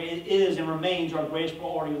and remains our greatest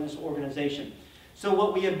priority in this organization. So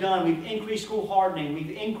what we have done, we've increased school hardening,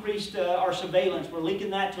 we've increased our surveillance, we're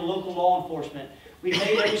linking that to local law enforcement. We've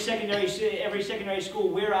made every secondary school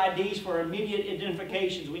wear IDs for immediate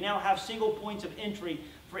identifications. We now have single points of entry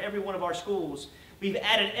for every one of our schools. We've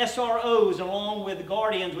added SROs along with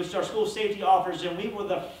guardians, which are school safety officers, and we were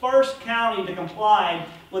the first county to comply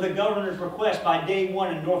with the governor's request by day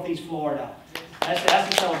 1 in Northeast Florida. That's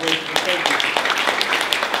a celebration for safety.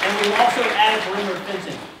 And we've also added perimeter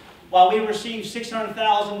fencing. While we received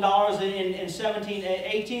 $600,000 in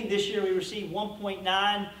 17-18, this year we received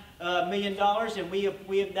 $1.9 million,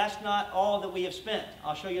 and that's not all that we have spent.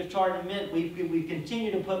 I'll show you a chart in a minute. We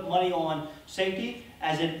continue to put money on safety,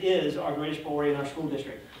 as it is our greatest priority in our school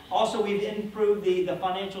district. Also, we've improved the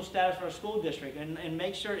financial status of our school district, and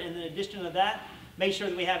make sure, in addition to that, make sure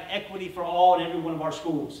that we have equity for all and every one of our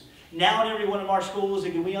schools. Now in every one of our schools,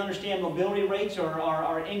 we understand mobility rates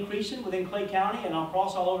are increasing within Clay County and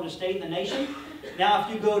across all over the state and the nation. Now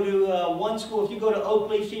if you go to one school, if you go to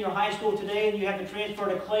Oakleaf Senior High School today and you have to transfer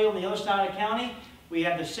to Clay on the other side of the county, we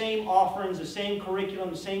have the same offerings, the same curriculum,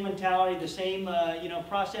 the same mentality, the same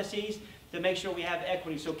processes to make sure we have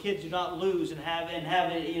equity so kids do not lose and have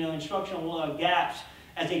instructional gaps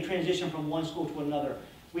as they transition from one school to another.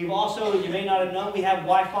 We've also, you may not have known, we have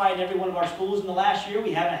Wi-Fi in every one of our schools in the last year.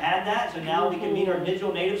 We haven't had that, so now we can meet our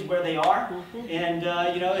digital natives where they are. And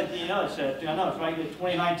I know it's right at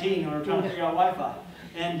 2019, and we're trying to figure out Wi-Fi.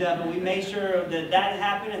 And but we made sure that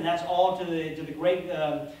happened, and that's all to the great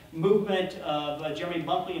movement of Jeremy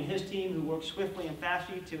Bunkley and his team, who worked swiftly and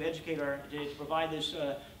fastly to educate to provide this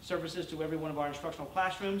services to every one of our instructional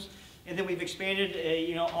classrooms. And then we've expanded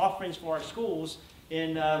offerings for our schools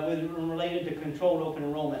related to controlled open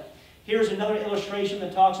enrollment. Here's another illustration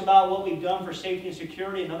that talks about what we've done for safety and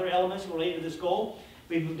security and other elements related to this goal.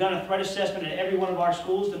 We've done a threat assessment at every one of our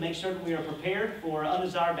schools to make certain we are prepared for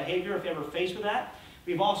undesired behavior if ever faced with that.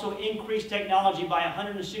 We've also increased technology by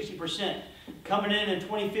 160%. Coming in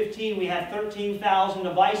 2015, we had 13,000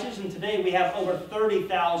 devices, and today we have over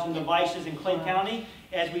 30,000 devices in Clay County.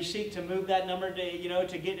 as we seek to move that number to,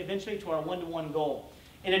 to get eventually to our 1-to-1 goal.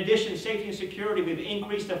 In addition, safety and security, we've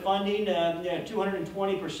increased the funding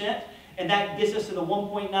 220%, and that gets us to the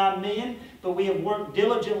 $1.9 million. But we have worked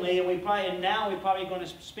diligently, and now we're probably going to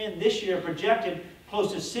spend this year projected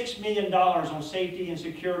close to $6 million on safety and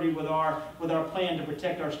security with our plan to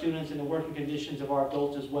protect our students and the working conditions of our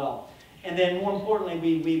adults as well. And then more importantly,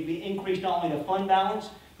 we increased not only the fund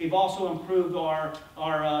balance, we've also improved our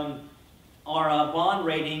bond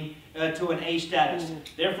rating to an A status.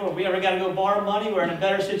 Therefore, if we ever got to go borrow money, we're in a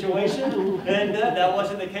better situation. And that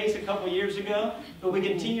wasn't the case a couple of years ago. But we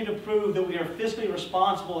continue to prove that we are fiscally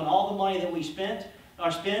responsible, and all the money that we spend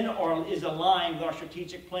or is aligned with our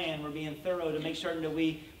strategic plan. We're being thorough to make certain that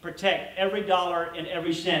we protect every dollar and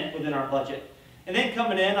every cent within our budget. And then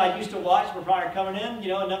coming in, I used to watch prior to coming in,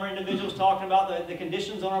 a number of individuals talking about the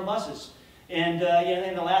conditions on our buses. And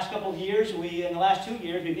in the last couple of years, in the last 2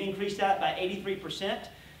 years, we've increased that by 83%.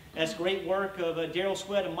 That's great work of Daryl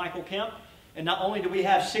Sweat and Michael Kemp. And not only do we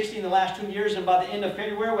have 60 in the last 2 years, and by the end of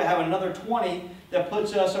February, we have another 20 that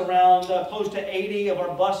puts us around close to 80 of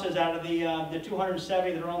our buses out of the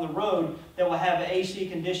 270 that are on the road that will have AC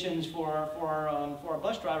conditions for our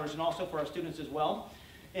bus drivers and also for our students as well.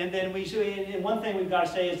 And then and one thing we've got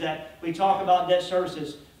to say is that we talk about debt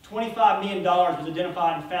services. $25 million was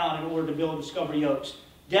identified and found in order to build Discovery Oaks,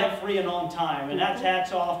 debt-free and on time. And that's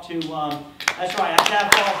hats off to, that's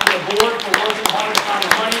hats off to the board for working hard to find the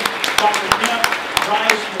money, Dr. Kemp,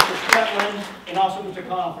 Bryce, Mr. Stretland, and also Mr.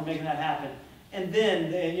 Connell for making that happen. And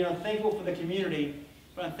then, thankful for the community.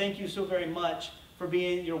 Thank you so very much for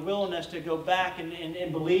your willingness to go back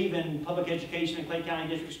and believe in public education in Clay County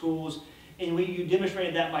District Schools. And you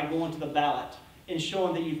demonstrated that by going to the ballot and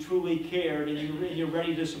showing that you truly cared and you're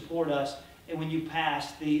ready to support us. And when you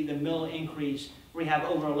passed the mill increase, we have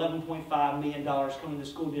over $11.5 million coming to the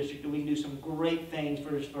school district, and we can do some great things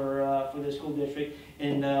for the school district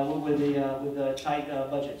and with the tight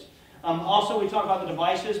budgets. Also, we talk about the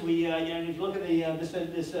devices. If you look at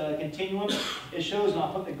this continuum, it shows, and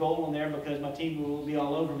I'll put the goal in there because my team will be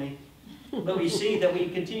all over me. But we see that we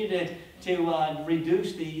continue to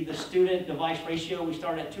reduce the student device ratio. We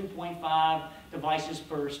started at 2.5 devices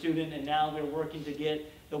per student, and now we're working to get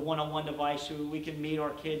the one-on-one device so we can meet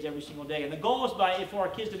our kids every single day. And the goal is for our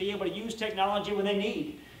kids to be able to use technology when they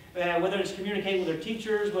need. Whether it's communicating with their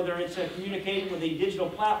teachers, whether it's communicating with a digital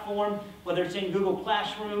platform, whether it's in Google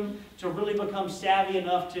Classroom, to really become savvy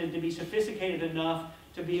enough to be sophisticated enough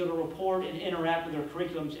to be able to report and interact with their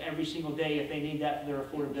curriculums every single day if they need that for their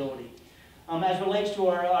affordability. As relates to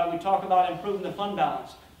we talk about improving the fund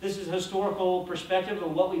balance. This is a historical perspective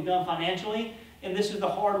of what we've done financially, and this is the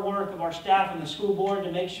hard work of our staff and the school board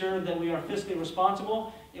to make sure that we are fiscally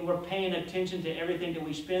responsible and we're paying attention to everything that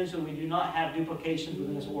we spend so we do not have duplications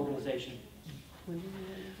within this organization.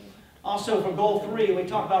 Also, for goal 3, we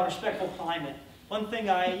talk about respectful climate. One thing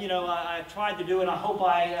I tried to do, and I hope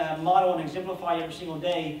I model and exemplify every single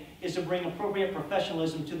day, is to bring appropriate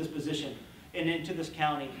professionalism to this position and into this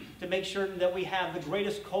county, to make sure that we have the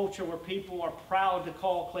greatest culture where people are proud to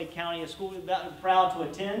call Clay County a school, proud to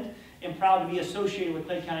attend, and proud to be associated with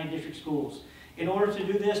Clay County District Schools. In order to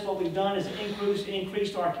do this, what we've done is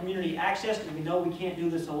increased our community access, because we know we can't do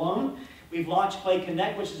this alone. We've launched Clay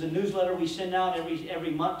Connect, which is a newsletter we send out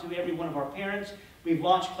every month to every one of our parents. We've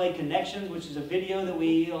launched Clay Connections, which is a video that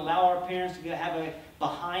we allow our parents to have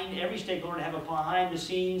every stakeholder to have a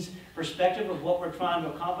behind-the-scenes perspective of what we're trying to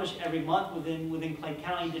accomplish every month within Clay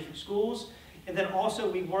County District Schools. And then also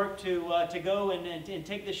we work to go and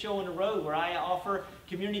take the show on the road, where I offer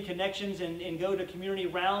community connections and go to community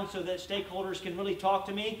rounds so that stakeholders can really talk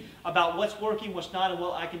to me about what's working, what's not, and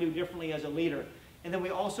what I can do differently as a leader. And then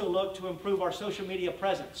we also look to improve our social media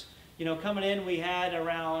presence. Coming in, we had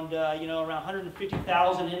around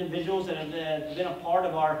 150,000 individuals that have been a part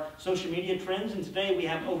of our social media trends, and today we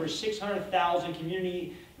have over 600,000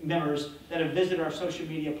 community members that have visited our social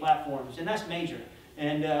media platforms, and that's major.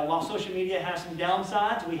 And while social media has some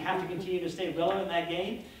downsides, we have to continue to stay relevant in that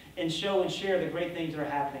game and show and share the great things that are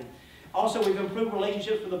happening. Also, we've improved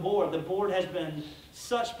relationships with the board. The board has been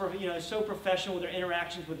so professional with their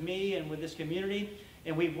interactions with me and with this community.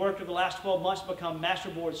 And we've worked over the last 12 months to become Master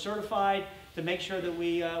Board certified to make sure that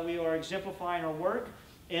we are exemplifying our work,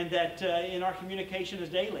 and that in our communication is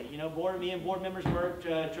daily. Me and board members work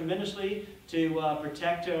tremendously to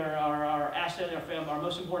protect our asset, our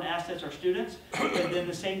most important assets, our students. And then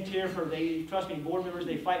the same tier trust me, board members,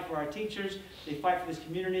 they fight for our teachers, they fight for this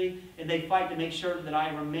community, and they fight to make sure that I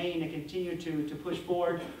remain and continue to push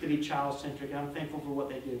forward to be child-centric. And I'm thankful for what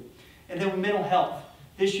they do. And then with mental health.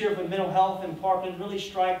 This year for mental health in Parkland really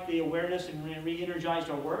strike the awareness and re-energized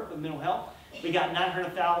our work with mental health. We got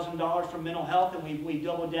 $900,000 for mental health, and we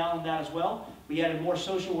doubled down on that as well. We added more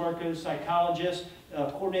social workers, psychologists,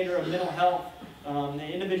 coordinator of mental health, the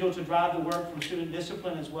individuals who drive the work from student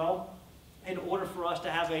discipline as well, in order for us to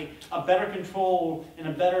have a better control and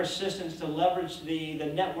a better assistance to leverage the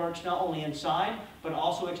networks not only inside, but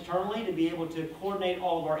also externally, to be able to coordinate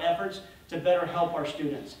all of our efforts to better help our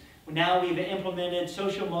students. Now we've implemented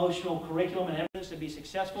social-emotional curriculum and evidence to be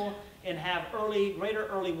successful, and have greater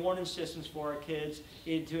early warning systems for our kids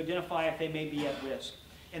to identify if they may be at risk.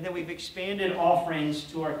 And then we've expanded offerings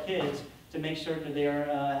to our kids to make certain that they are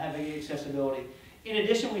having accessibility. In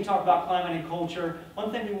addition, we talk about climate and culture.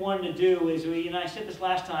 One thing we wanted to do is, and I said this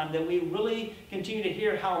last time, that we really continue to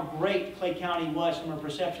hear how great Clay County was from a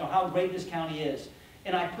perception of how great this county is.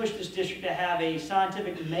 And I pushed this district to have a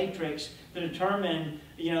scientific matrix to determine,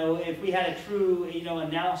 if we had a true,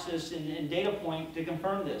 analysis and data point to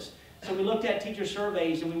confirm this. So we looked at teacher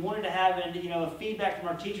surveys, and we wanted to have, feedback from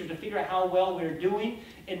our teachers to figure out how well we're doing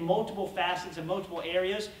in multiple facets and multiple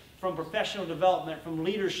areas, from professional development, from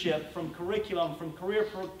leadership, from curriculum, from career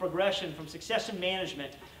progression, from success and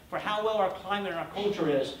management, for how well our climate and our culture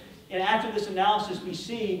is. And after this analysis, we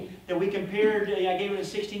see that we compared, I gave it in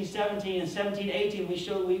 16-17 and 17-18,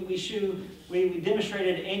 we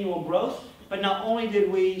demonstrated annual growth. But not only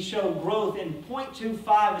did we show growth, and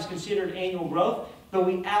 0.25 is considered annual growth, but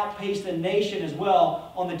we outpaced the nation as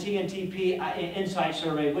well on the TNTP Insight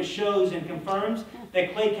Survey, which shows and confirms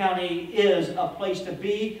that Clay County is a place to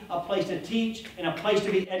be, a place to teach, and a place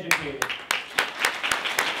to be educated.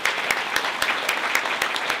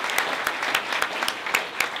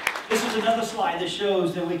 This is another slide that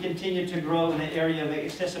shows that we continue to grow in the area of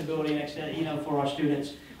accessibility and for our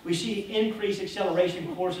students. We see increased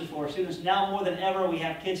acceleration courses for our students. Now more than ever, we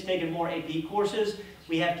have kids taking more AP courses.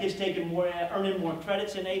 We have kids earning more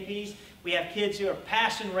credits in APs. We have kids who are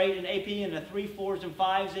passing rate in AP in the 3s, 4s, and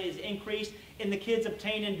 5s is increased. And the kids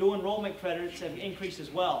obtaining dual enrollment credits have increased as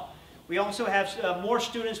well. We also have more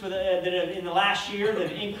students that have, in the last year, that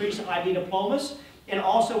have increased IB diplomas. And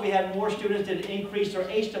also we have more students that increased their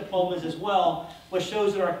ACE diplomas as well, which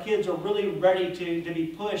shows that our kids are really ready to be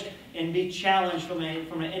pushed and be challenged from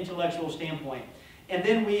an intellectual standpoint. And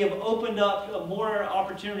then we have opened up more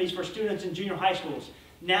opportunities for students in junior high schools.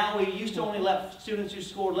 Now, we used to only let students who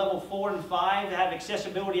scored level 4 and 5 have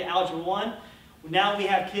accessibility to Algebra 1. Now we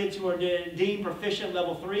have kids who are deemed proficient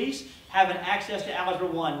level 3s having access to Algebra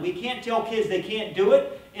 1. We can't tell kids they can't do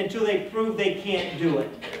it until they prove they can't do it.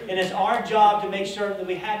 And it's our job to make certain that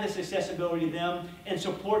we have this accessibility to them and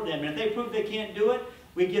support them. And if they prove they can't do it,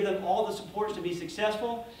 we give them all the supports to be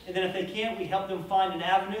successful. And then if they can't, we help them find an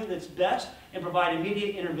avenue that's best and provide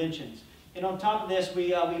immediate interventions. And on top of this,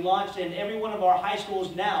 we launched in every one of our high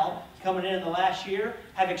schools now, coming in the last year,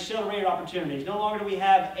 have accelerated opportunities. No longer do we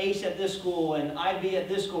have ACE at this school and IB at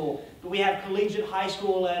this school, but we have collegiate high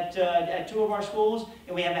school at 2 of our schools,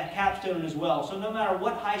 and we have a capstone as well. So no matter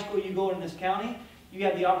what high school you go in this county, you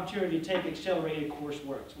have the opportunity to take accelerated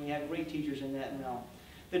coursework. So we have great teachers in that realm.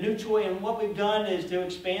 The new choice, and what we've done is to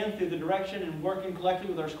expand through the direction and working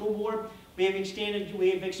collectively with our school board. We have expanded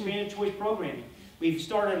choice programming. We've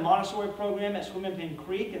started a Montessori program at Swimming Pin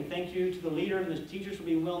Creek, and thank you to the leader and the teachers for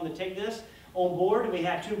being willing to take this on board. We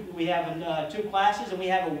have two classes, and we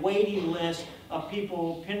have a waiting list of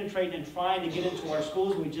people penetrating and trying to get into our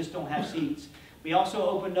schools. We just don't have seats. We also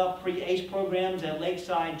opened up pre-ACE programs at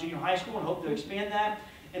Lakeside Junior High School and hope to expand that.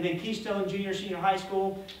 And then Keystone Senior High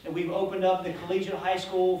School, and we've opened up the Collegiate High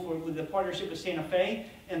School with the partnership with Santa Fe,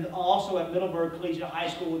 and also at Middleburg Collegiate High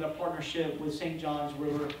School with a partnership with St. John's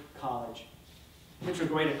River College, which are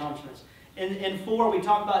great accomplishments. In 4, we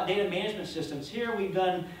talk about data management systems. Here we've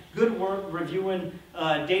done good work reviewing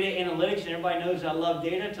data analytics, and everybody knows I love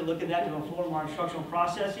data, to look at that to inform our instructional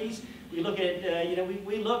processes. We look at,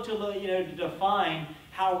 we look to define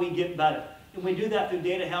how we get better. And we do that through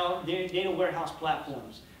data warehouse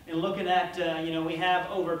platforms. And looking at, we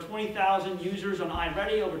have over 20,000 users on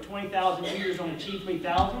iReady, over 20,000 users on Achieve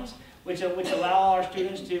 3000s, which allow our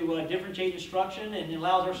students to differentiate instruction, and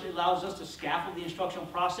allows us to scaffold the instructional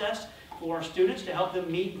process for our students to help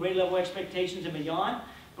them meet grade level expectations and beyond.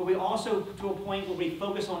 But we also, to a point where we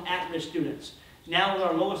focus on at-risk students. Now with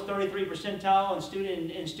our lowest 33 percentile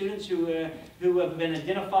in students who have been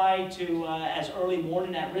identified as early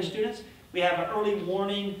warning at-risk students, we have an early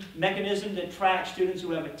warning mechanism that tracks students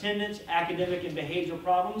who have attendance, academic, and behavioral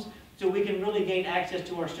problems, so we can really gain access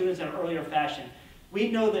to our students in an earlier fashion. We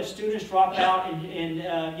know that students drop out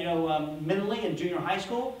mentally in junior high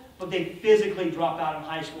school, but they physically drop out in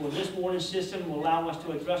high school. And this warning system will allow us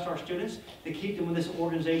to address our students, to keep them in this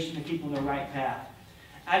organization, to keep them on the right path.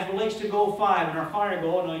 As relates to goal 5 and our final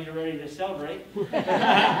goal, I know you're ready to celebrate.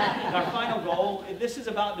 Our final goal, this is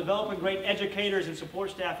about developing great educators and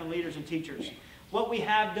support staff and leaders and teachers. What we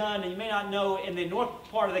have done, and you may not know, in the north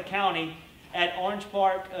part of the county, at Orange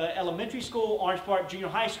Park Elementary School, Orange Park Junior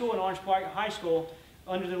High School, and Orange Park High School,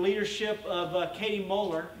 under the leadership of Katie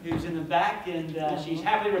Moeller, who's in the back, and she's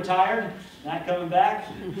happily retired, not coming back.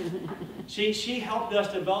 She helped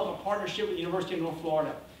us develop a partnership with the University of North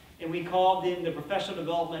Florida, and we called them the Professional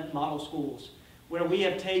Development Model Schools, where we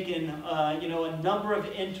have taken a number of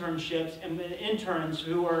internships and interns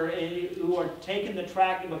who are taking the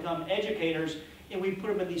track to become educators, and we put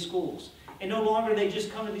them in these schools. And no longer they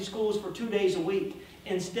just come to these schools for 2 days a week.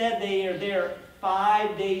 Instead, they are there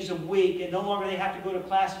 5 days a week, and no longer they have to go to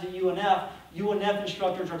classes at UNF. UNF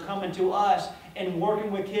instructors are coming to us and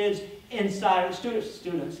working with kids inside, students,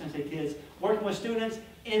 I say kids, working with students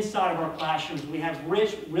inside of our classrooms. We have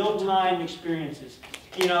rich, real-time experiences.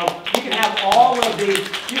 You know, you can have all of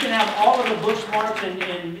the book smarts and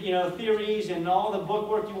theories and all the book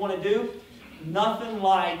work you want to do. Nothing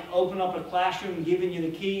like opening up a classroom and giving you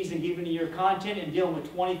the keys and giving you your content and dealing with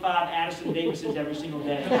 25 Addison Davises every single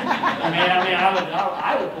day.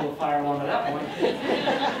 I would pull a fire alarm at that point.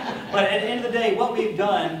 But at the end of the day, what we've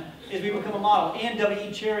done is we've become a model. And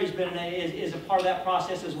W.E. Cherry's been is a part of that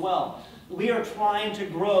process as well. We are trying to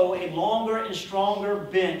grow a longer and stronger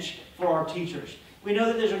bench for our teachers. We know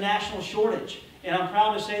that there's a national shortage. And I'm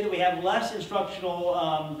proud to say that we have less instructional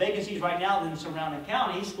vacancies right now than surrounding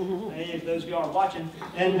counties, if those of you are watching,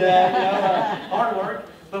 and hard work.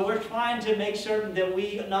 But we're trying to make certain that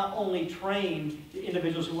we not only train the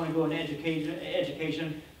individuals who want to go into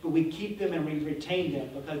education, but we keep them and we retain them,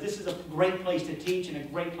 because this is a great place to teach and a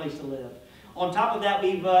great place to live. On top of that,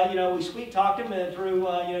 we've we sweet talked them through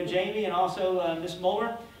Jamie and also Ms.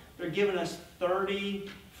 Moeller. They're giving us 30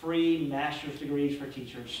 free master's degrees for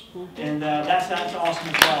teachers, and that's awesome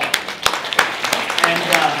as well. And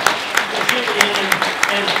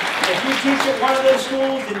if you teach at one of those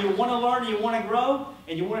schools and you want to learn, and you want to grow,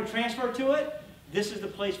 and you want to transfer to it, this is the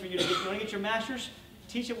place for you to get. You want to get your master's?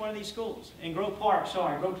 Teach at one of these schools. And Grove Park,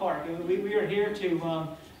 Grove Park. We are here to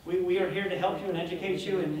we are here to help you and educate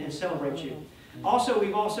you and celebrate you. Also,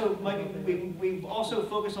 we've also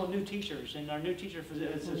focused on new teachers and our new teacher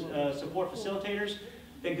support facilitators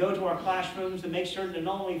that go to our classrooms to make certain to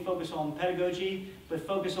not only focus on pedagogy, but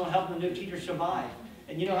focus on helping the new teachers survive.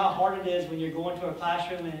 And you know how hard it is when you're going to a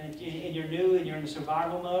classroom and you're new and you're in the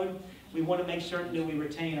survival mode. We want to make certain that we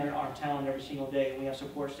retain our talent every single day, and we have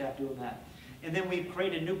support staff doing that. And then we've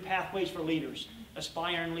created new pathways for leaders,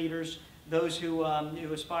 aspiring leaders, those who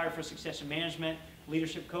aspire for success in management,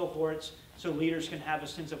 leadership cohorts, so leaders can have a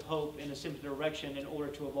sense of hope and a sense of direction in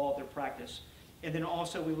order to evolve their practice. And then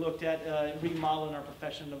also we looked at remodeling our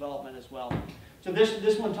professional development as well. So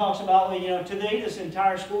this one talks about, today, this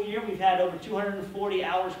entire school year, we've had over 240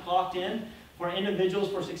 hours clocked in for individuals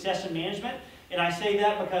for success in management. And I say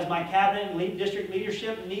that because my cabinet and district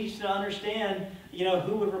leadership needs to understand,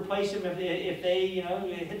 who would replace them if they,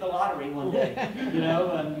 hit the lottery one day.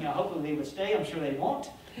 Hopefully they would stay. I'm sure they won't.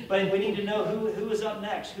 But we need to know who is up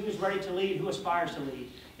next, who is ready to lead, who aspires to lead.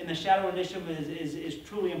 And the Shadow Initiative is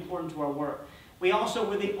truly important to our work. We also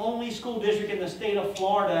were the only school district in the state of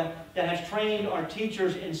Florida that has trained our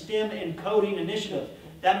teachers in STEM and coding initiative.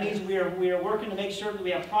 That means we are working to make certain that we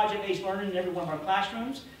have project-based learning in every one of our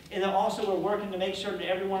classrooms. And then also we're working to make certain that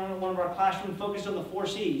every one of our classrooms focus on the 4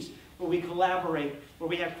 C's, where we collaborate, where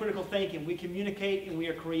we have critical thinking, we communicate, and we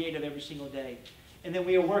are creative every single day. And then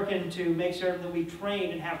we are working to make certain that we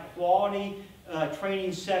train and have quality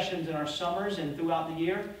training sessions in our summers and throughout the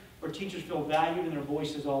year, where teachers feel valued and their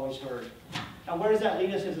voice is always heard. Now, where does that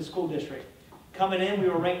lead us as a school district? Coming in, we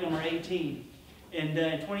were ranked number 18. And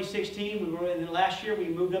in 2016, last year, we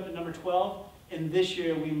moved up to number 12. And this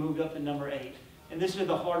year, we moved up to number 8. And this is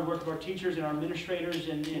the hard work of our teachers and our administrators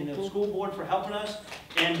and the school board for helping us.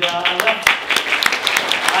 And I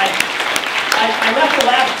left the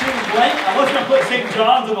last 2 blank. I was going to put St.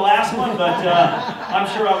 John's in the last one, but I'm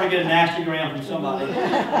sure I would get a nasty gram from somebody.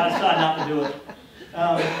 I decided not to do it.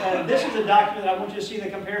 This is a document that I want you to see the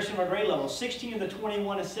comparison of our grade levels. 16 of the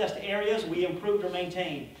 21 assessed areas we improved or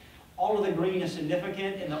maintained. All of the green is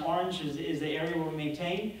significant, and the orange is the area where we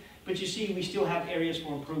maintain. But you see, we still have areas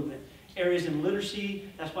for improvement. Areas in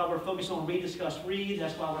literacy, that's why we're focused on read, discuss, read.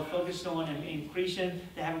 That's why we're focused on increasing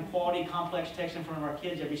to having quality, complex text in front of our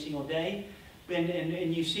kids every single day.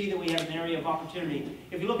 And you see that we have an area of opportunity.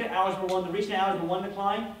 If you look at Algebra 1, the reason Algebra 1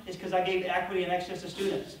 declined is because I gave equity and access to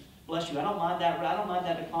students. Bless you. I don't mind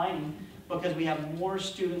that declining, because we have more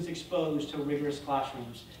students exposed to rigorous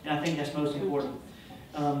classrooms, and I think that's most important.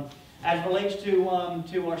 As it relates to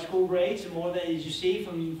our school grades, and more than as you see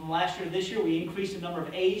from last year to this year, we increased the number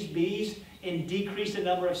of A's, B's, and decreased the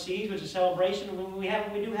number of C's, which is a celebration. We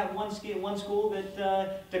do have one school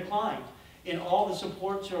that declined. And all the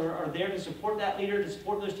supports are there to support that leader, to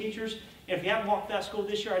support those teachers. And if you haven't walked that school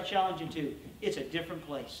this year, I challenge you to. It's a different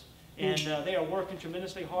place. And they are working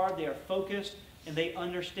tremendously hard. They are focused, and they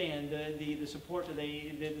understand the support that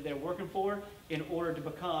they're working for in order to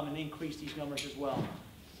become and increase these numbers as well.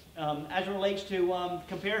 As it relates to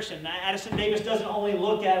comparison, Addison Davis doesn't only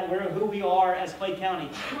look at who we are as Clay County.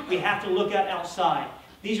 We have to look at outside.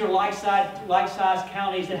 These are like-sized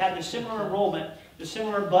counties that have the similar enrollment, the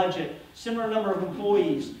similar budget, similar number of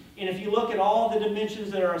employees. And if you look at all the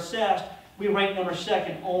dimensions that are assessed, we rank number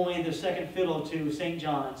second, only the second fiddle to St.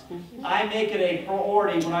 John's. I make it a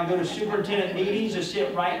priority when I go to superintendent meetings to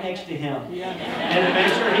sit right next to him. And to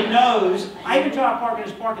make sure he knows, I even try to park in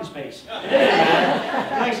his parking space.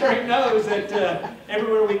 To make sure he knows that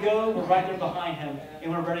everywhere we go, we're right there behind him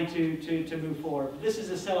and we're ready to move forward. This is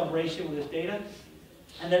a celebration with this data.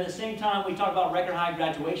 And then at the same time, we talk about record high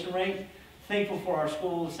graduation rate. Thankful for our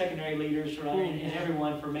school, secondary leaders, and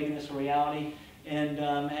everyone for making this a reality.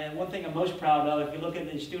 And one thing I'm most proud of, if you look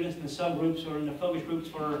at the students in the subgroups or in the focus groups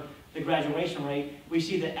for the graduation rate, we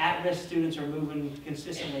see that at-risk students are moving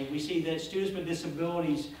consistently. We see that students with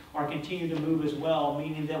disabilities are continuing to move as well,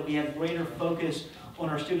 meaning that we have greater focus on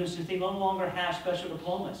our students since they no longer have special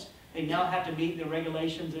diplomas. They now have to meet the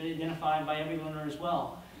regulations that are identified by every learner as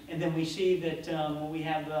well. And then we see that when we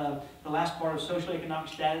have the last part of socioeconomic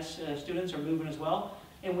status students are moving as well.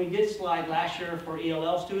 And we did slide last year for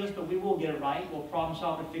ELL students, but we will get it right. We'll problem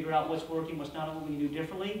solve and figure out what's working, what's not, and what we can do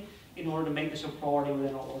differently in order to make this a priority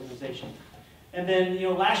within our organization. And then,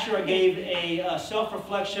 last year I gave a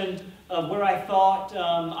self-reflection of where I thought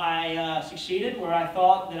I succeeded, where I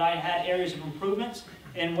thought that I had areas of improvements,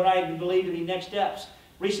 and what I believe to be next steps.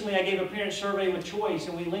 Recently I gave a parent survey with choice,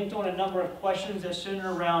 and we linked on a number of questions that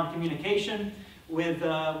center around communication with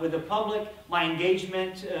the public, my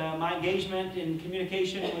engagement in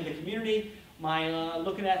communication with the community, my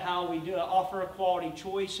looking at how we do offer quality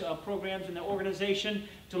choice programs in the organization,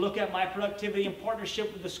 to look at my productivity and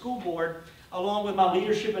partnership with the school board, along with my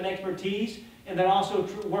leadership and expertise, and then also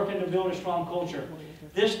working to build a strong culture.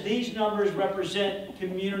 These numbers represent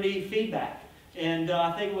community feedback. And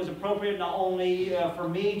I think it was appropriate not only for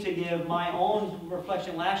me to give my own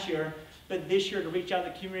reflection last year, but this year to reach out to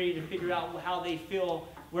the community to figure out how they feel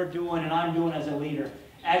we're doing and I'm doing as a leader.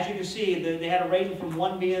 As you can see, they had a rating from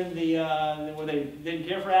 1 being where they didn't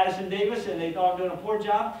care for Addison Davis and they thought I'm doing a poor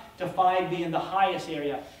job, to 5 being the highest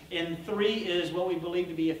area. And 3 is what we believe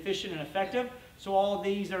to be efficient and effective. So all of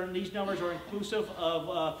these numbers are inclusive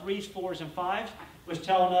of 3s, 4s, and 5s. Was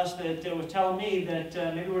telling us that was telling me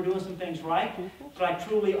that maybe we're doing some things right, but I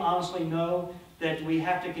truly, honestly know that we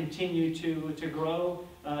have to continue to grow,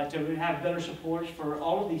 to have better supports for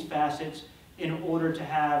all of these facets in order to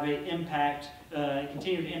have an impact,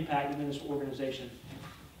 continued impact within this organization.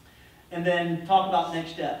 And then talk about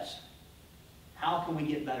next steps. How can we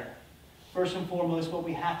get better? First and foremost, what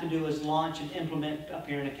we have to do is launch and implement a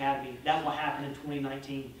Parent Academy. That will happen in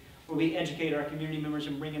 2019. Where we educate our community members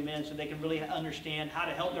and bring them in so they can really understand how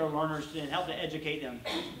to help their learners and help to educate them.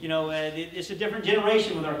 It's a different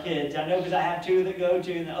generation with our kids. I know because I have 2 that go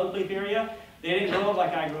to in the Oak Leaf area. They didn't grow up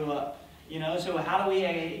like I grew up. So how do we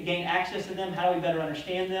gain access to them? How do we better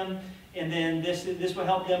understand them? And then this will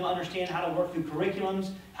help them understand how to work through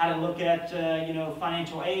curriculums, how to look at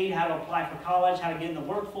financial aid, how to apply for college, how to get in the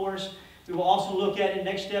workforce. We will also look at, in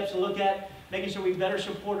next steps, look at making sure we better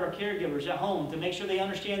support our caregivers at home, to make sure they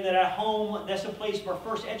understand that at home, that's the place for our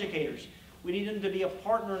first educators. We need them to be a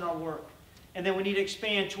partner in our work. And then we need to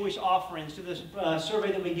expand choice offerings. To this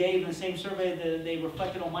survey that we gave, in the same survey that they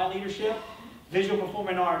reflected on my leadership, visual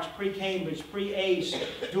performing arts, pre-Cambridge, pre-ACE,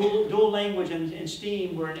 dual language and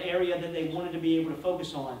STEAM were an area that they wanted to be able to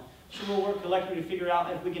focus on. So we'll work collectively to figure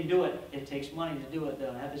out if we can do it. It takes money to do it, though,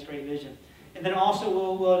 and have this great vision. And then also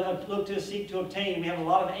we'll look to seek to obtain, we have a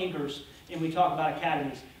lot of anchors, and we talk about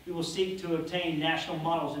academies. We will seek to obtain national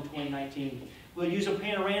models in 2019. We'll use a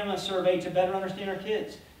panorama survey to better understand our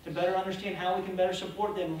kids, to better understand how we can better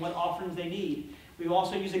support them and what offerings they need. We will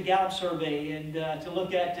also use a Gallup survey and to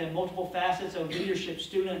look at multiple facets of leadership,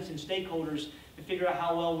 students, and stakeholders to figure out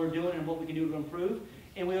how well we're doing and what we can do to improve.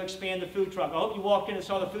 And we'll expand the food truck. I hope you walked in and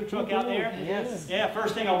saw the food truck out there. Yes. Yeah,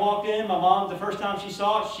 first thing I walked in, my mom, the first time she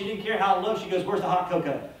saw it, she didn't care how it looked. She goes, "Where's the hot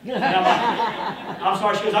cocoa?" And I'm like, I'm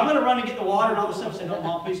sorry. She goes, "I'm going to run and get the water and all this stuff." I said, "No,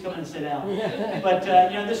 Mom, please come in and sit down." But,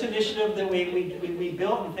 this initiative that we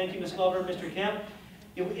built, and thank you, Ms. Glover and Mr. Kemp,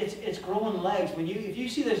 it's growing legs. If you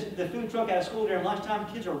see the food truck at a school during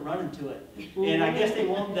lunchtime, kids are running to it. And I guess they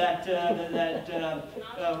want that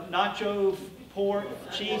nacho, pork,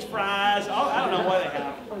 cheese, fries. Oh, I don't know what they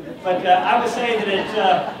have. But I would say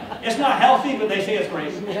that it's not healthy, but they say it's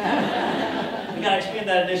great. We got to expand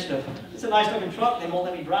that initiative. It's a nice looking truck. They won't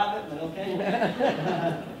let me drive it, but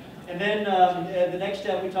okay. And then the next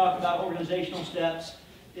step we talk about organizational steps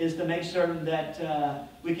is to make certain that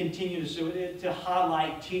we continue to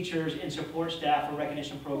highlight teachers and support staff for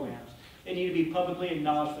recognition programs. They need to be publicly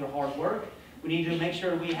acknowledged for their hard work. We need to make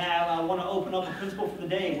sure we have, I want to open up a principle for the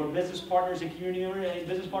day where business partners and community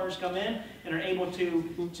business partners come in and are able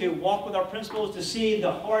to walk with our principals to see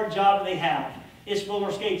the hard job they have. It's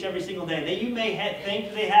roller skates every single day. You may think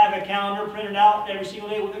that they have a calendar printed out every single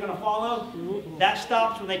day what they're going to follow. That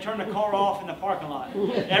stops when they turn the car off in the parking lot.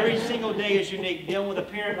 Every single day is unique. Dealing with a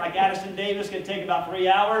parent like Addison Davis can take about 3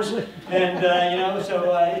 hours, and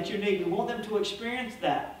so it's unique. We want them to experience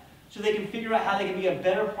that so they can figure out how they can be a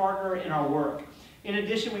better partner in our work. In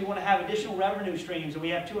addition, we want to have additional revenue streams, and we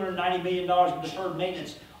have $290 million of deferred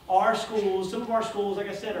maintenance. Our schools, some of our schools, like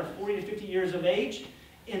I said, are 40 to 50 years of age.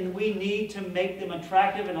 And we need to make them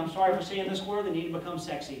attractive, and I'm sorry for saying this word, they need to become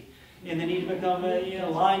sexy. And they need to become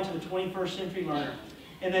aligned to the 21st century learner.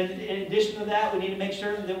 And then in addition to that, we need to make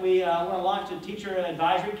certain that we want to launch a teacher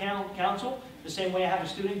advisory council, the same way I have a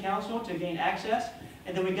student council to gain access.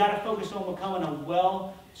 And then we've got to focus on becoming a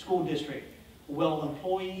well school district, well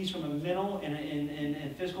employees from a mental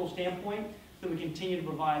and physical standpoint, so that we continue to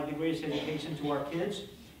provide the greatest education to our kids.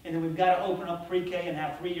 And then we've got to open up pre-K and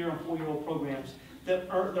have 3-year and 4-year-old programs. The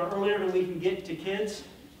earlier that we can get to kids,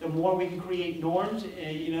 the more we can create norms,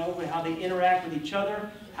 how they interact with each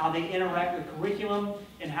other, how they interact with curriculum,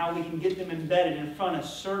 and how we can get them embedded in front of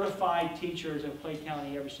certified teachers of Clay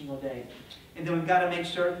County every single day. And then we've got to make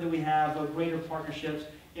certain that we have greater partnerships,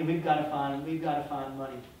 and we've got to find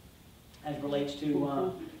money as it relates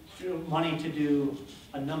to money to do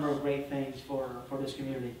a number of great things for this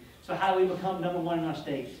community. So how do we become #1 in our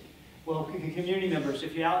state? Well, community members,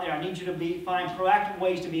 if you're out there, I need you to find proactive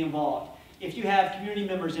ways to be involved. If you have community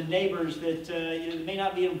members and neighbors that may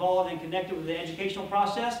not be involved and connected with the educational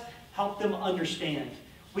process, help them understand.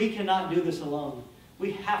 We cannot do this alone.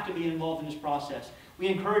 We have to be involved in this process. We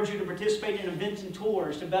encourage you to participate in events and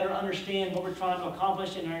tours to better understand what we're trying to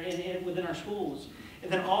accomplish within our schools.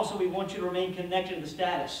 And then also we want you to remain connected to the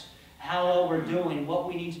status, how well we're doing, what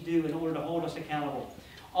we need to do in order to hold us accountable.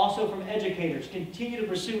 Also from educators, continue to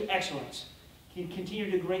pursue excellence. Continue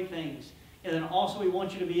to do great things. And then also we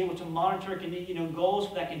want you to be able to monitor goals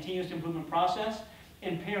for that continuous improvement process.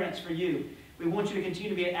 And parents, for you, we want you to continue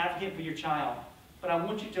to be an advocate for your child. But I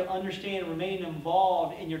want you to understand and remain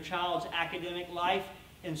involved in your child's academic life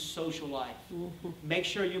and social life. Make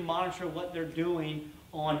sure you monitor what they're doing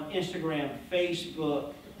on Instagram,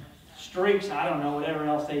 Facebook, Streaks, I don't know, whatever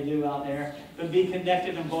else they do out there. But be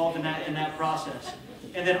connected and involved in that process.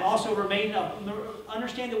 And then also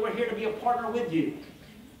understand that we're here to be a partner with you.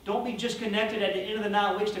 Don't be just connected at the end of the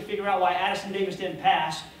 9 weeks to figure out why Addison Davis didn't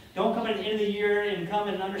pass. Don't come at the end of the year and come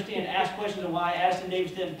and understand, ask questions on why Addison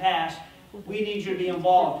Davis didn't pass. We need you to be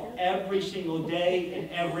involved every single day and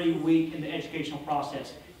every week in the educational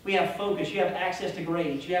process. We have focus. You have access to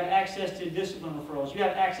grades. You have access to discipline referrals. You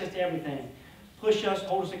have access to everything. Push us,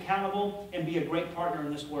 hold us accountable, and be a great partner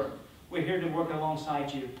in this work. We're here to work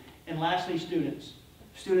alongside you. And lastly, students.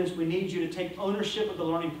 Students, we need you to take ownership of the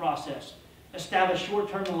learning process. Establish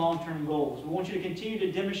short-term and long-term goals. We want you to continue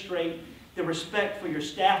to demonstrate the respect for your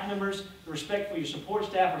staff members, the respect for your support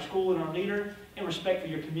staff, our school and our leader, and respect for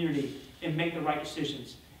your community, and make the right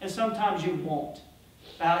decisions. And sometimes you won't.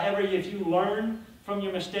 However, if you learn from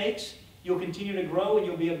your mistakes, you'll continue to grow and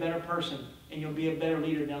you'll be a better person, and you'll be a better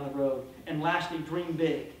leader down the road. And lastly, dream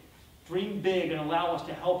big. Dream big and allow us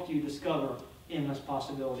to help you discover endless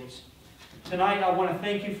possibilities. Tonight, I want to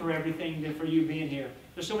thank you for everything, for you being here.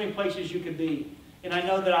 There's so many places you could be. And I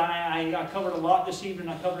know that I covered a lot this evening.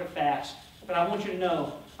 I covered it fast. But I want you to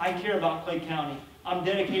know, I care about Clay County. I'm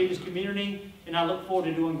dedicated to this community, and I look forward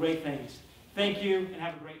to doing great things. Thank you, and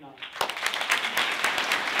have a great night.